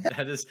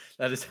 that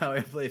is how I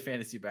play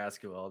fantasy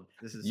basketball.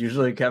 This is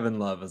Usually Kevin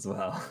Love as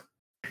well.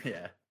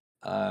 yeah.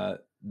 That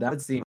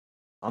would seem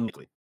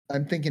unlikely.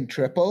 I'm thinking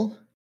triple.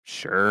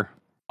 Sure.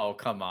 Oh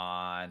come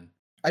on.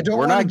 I don't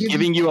We're want not to give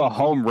giving you a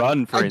home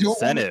run for I don't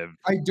wanna- incentive.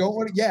 I don't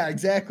want to. Yeah,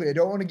 exactly. I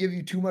don't want to give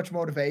you too much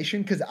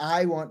motivation because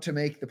I want to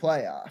make the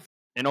playoff.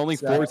 And only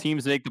So- 4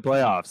 teams make the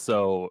playoffs.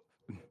 So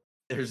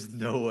There's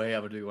no way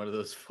I'm gonna be one of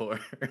those 4.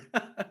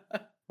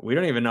 We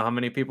don't even know how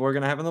many people we're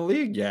gonna have in the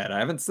league yet. I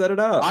haven't set it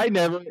up. I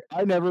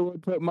never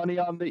would put money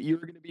on that you're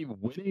going to be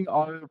winning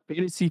our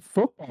fantasy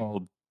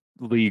football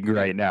league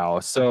right now.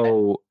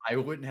 So I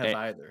wouldn't have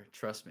either.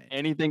 Trust me.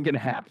 anything can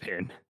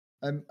happen.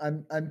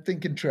 I'm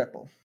thinking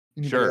triple.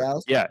 Anybody Sure.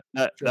 else? Yeah,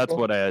 that's Triple?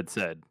 what I had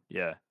said.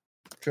 Yeah.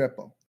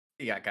 Triple.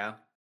 You got Kyle.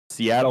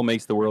 Seattle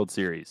makes the World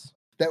Series.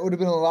 That would have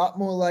been a lot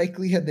more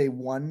likely had they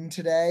won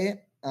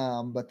today,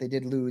 but they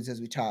did lose,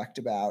 as we talked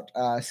about.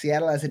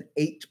 Seattle has an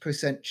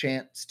 8%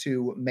 chance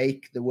to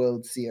make the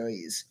World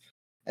Series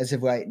as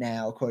of right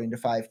now, according to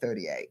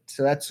 538.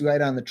 So that's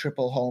right on the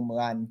triple home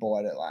run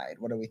borderline.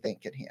 What are we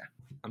thinking here?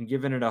 I'm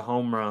giving it a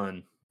home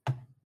run.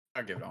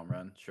 I'll give it a home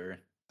run. Sure.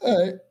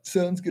 All right,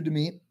 sounds good to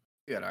me.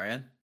 You got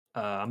Ariane.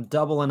 I'm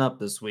doubling up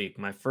this week.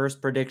 My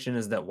first prediction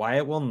is that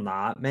Wyatt will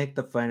not make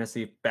the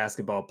fantasy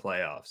basketball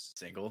playoffs.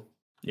 Single.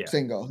 Yeah.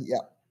 Single, yeah.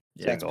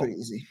 Yeah. That's Single. pretty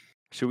easy.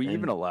 Should we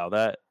even And- allow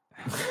that?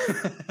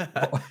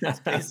 That's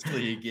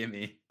basically a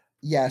gimme.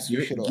 Yes, you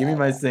Give, should give me allow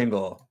my that.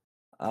 single.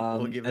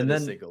 We'll give it and a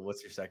then single.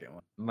 What's your second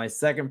one? my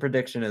second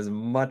prediction is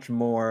much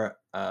more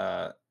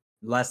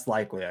less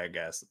likely, I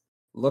guess.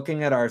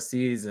 Looking at our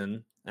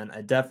season, and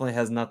it definitely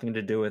has nothing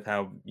to do with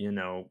how,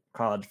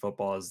 college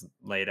football is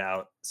laid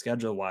out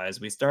schedule wise.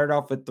 We started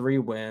off with 3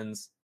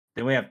 wins,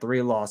 then we have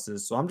 3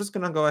 losses. So I'm just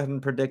going to go ahead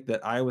and predict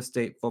that Iowa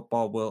State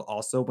football will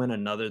also win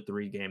another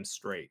 3 games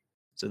straight.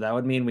 So that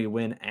would mean we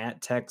win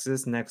at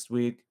Texas next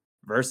week,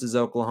 versus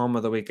Oklahoma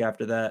the week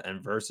after that,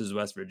 and versus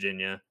West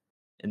Virginia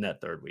in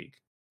that 3rd week.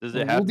 Does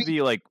Well, it have we'll to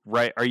be like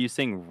right? Are you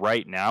saying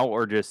right now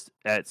or just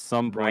at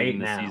some point Right in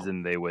the now.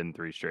 season they win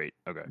 3 straight?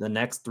 Okay. The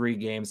next 3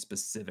 games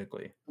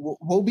specifically.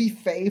 We'll be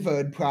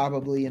favored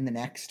probably in the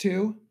next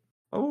 2.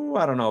 Oh,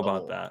 I don't know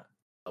about Oh. that.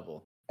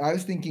 Double. I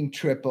was thinking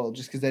triple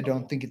just because I don't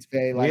Double. think it's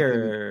very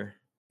likely.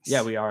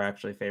 We are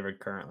actually favored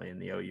currently in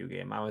the OU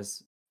game. I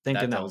was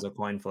thinking that was a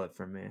coin flip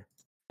for me.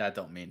 That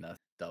don't mean nothing.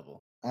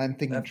 Double. I'm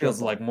thinking That triple.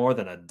 feels like more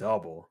than a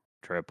double.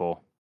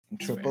 Triple.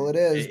 Triple it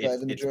is by the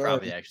It's majority.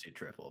 probably actually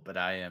triple, but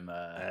I am.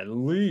 At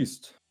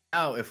least.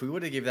 Now, if we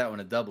would have gave that one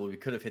a double, we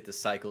could have hit the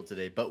cycle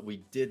today, but we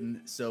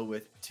didn't. So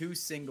with 2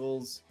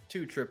 singles,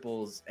 2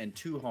 triples, and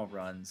 2 home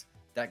runs,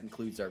 that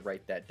concludes our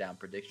Write That Down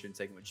prediction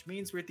segment, which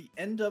means we're at the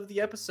end of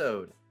the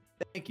episode.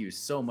 Thank you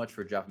so much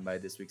for dropping by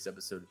this week's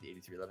episode of the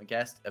 8311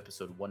 Cast,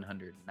 episode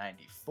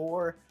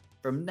 194.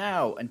 From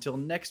now until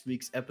next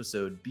week's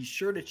episode, be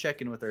sure to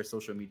check in with our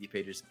social media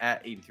pages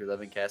at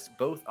 8311cast,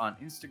 both on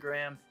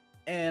Instagram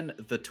and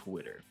the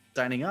Twitter.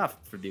 Signing off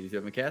for the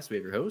 8311 Cast, we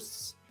have your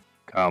hosts,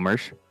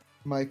 Commerce.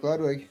 Mike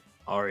Ludwig.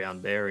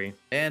 Ariane Berry.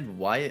 and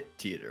Wyatt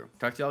Teeter.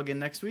 Talk to y'all again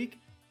next week.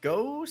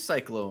 Go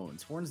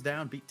Cyclones. Horns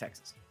down, beat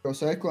Texas. Go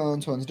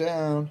Cyclones, one's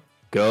down.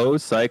 Go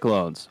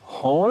Cyclones.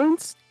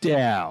 Horns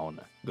down.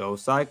 Go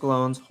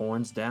Cyclones.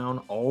 Horns down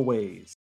always.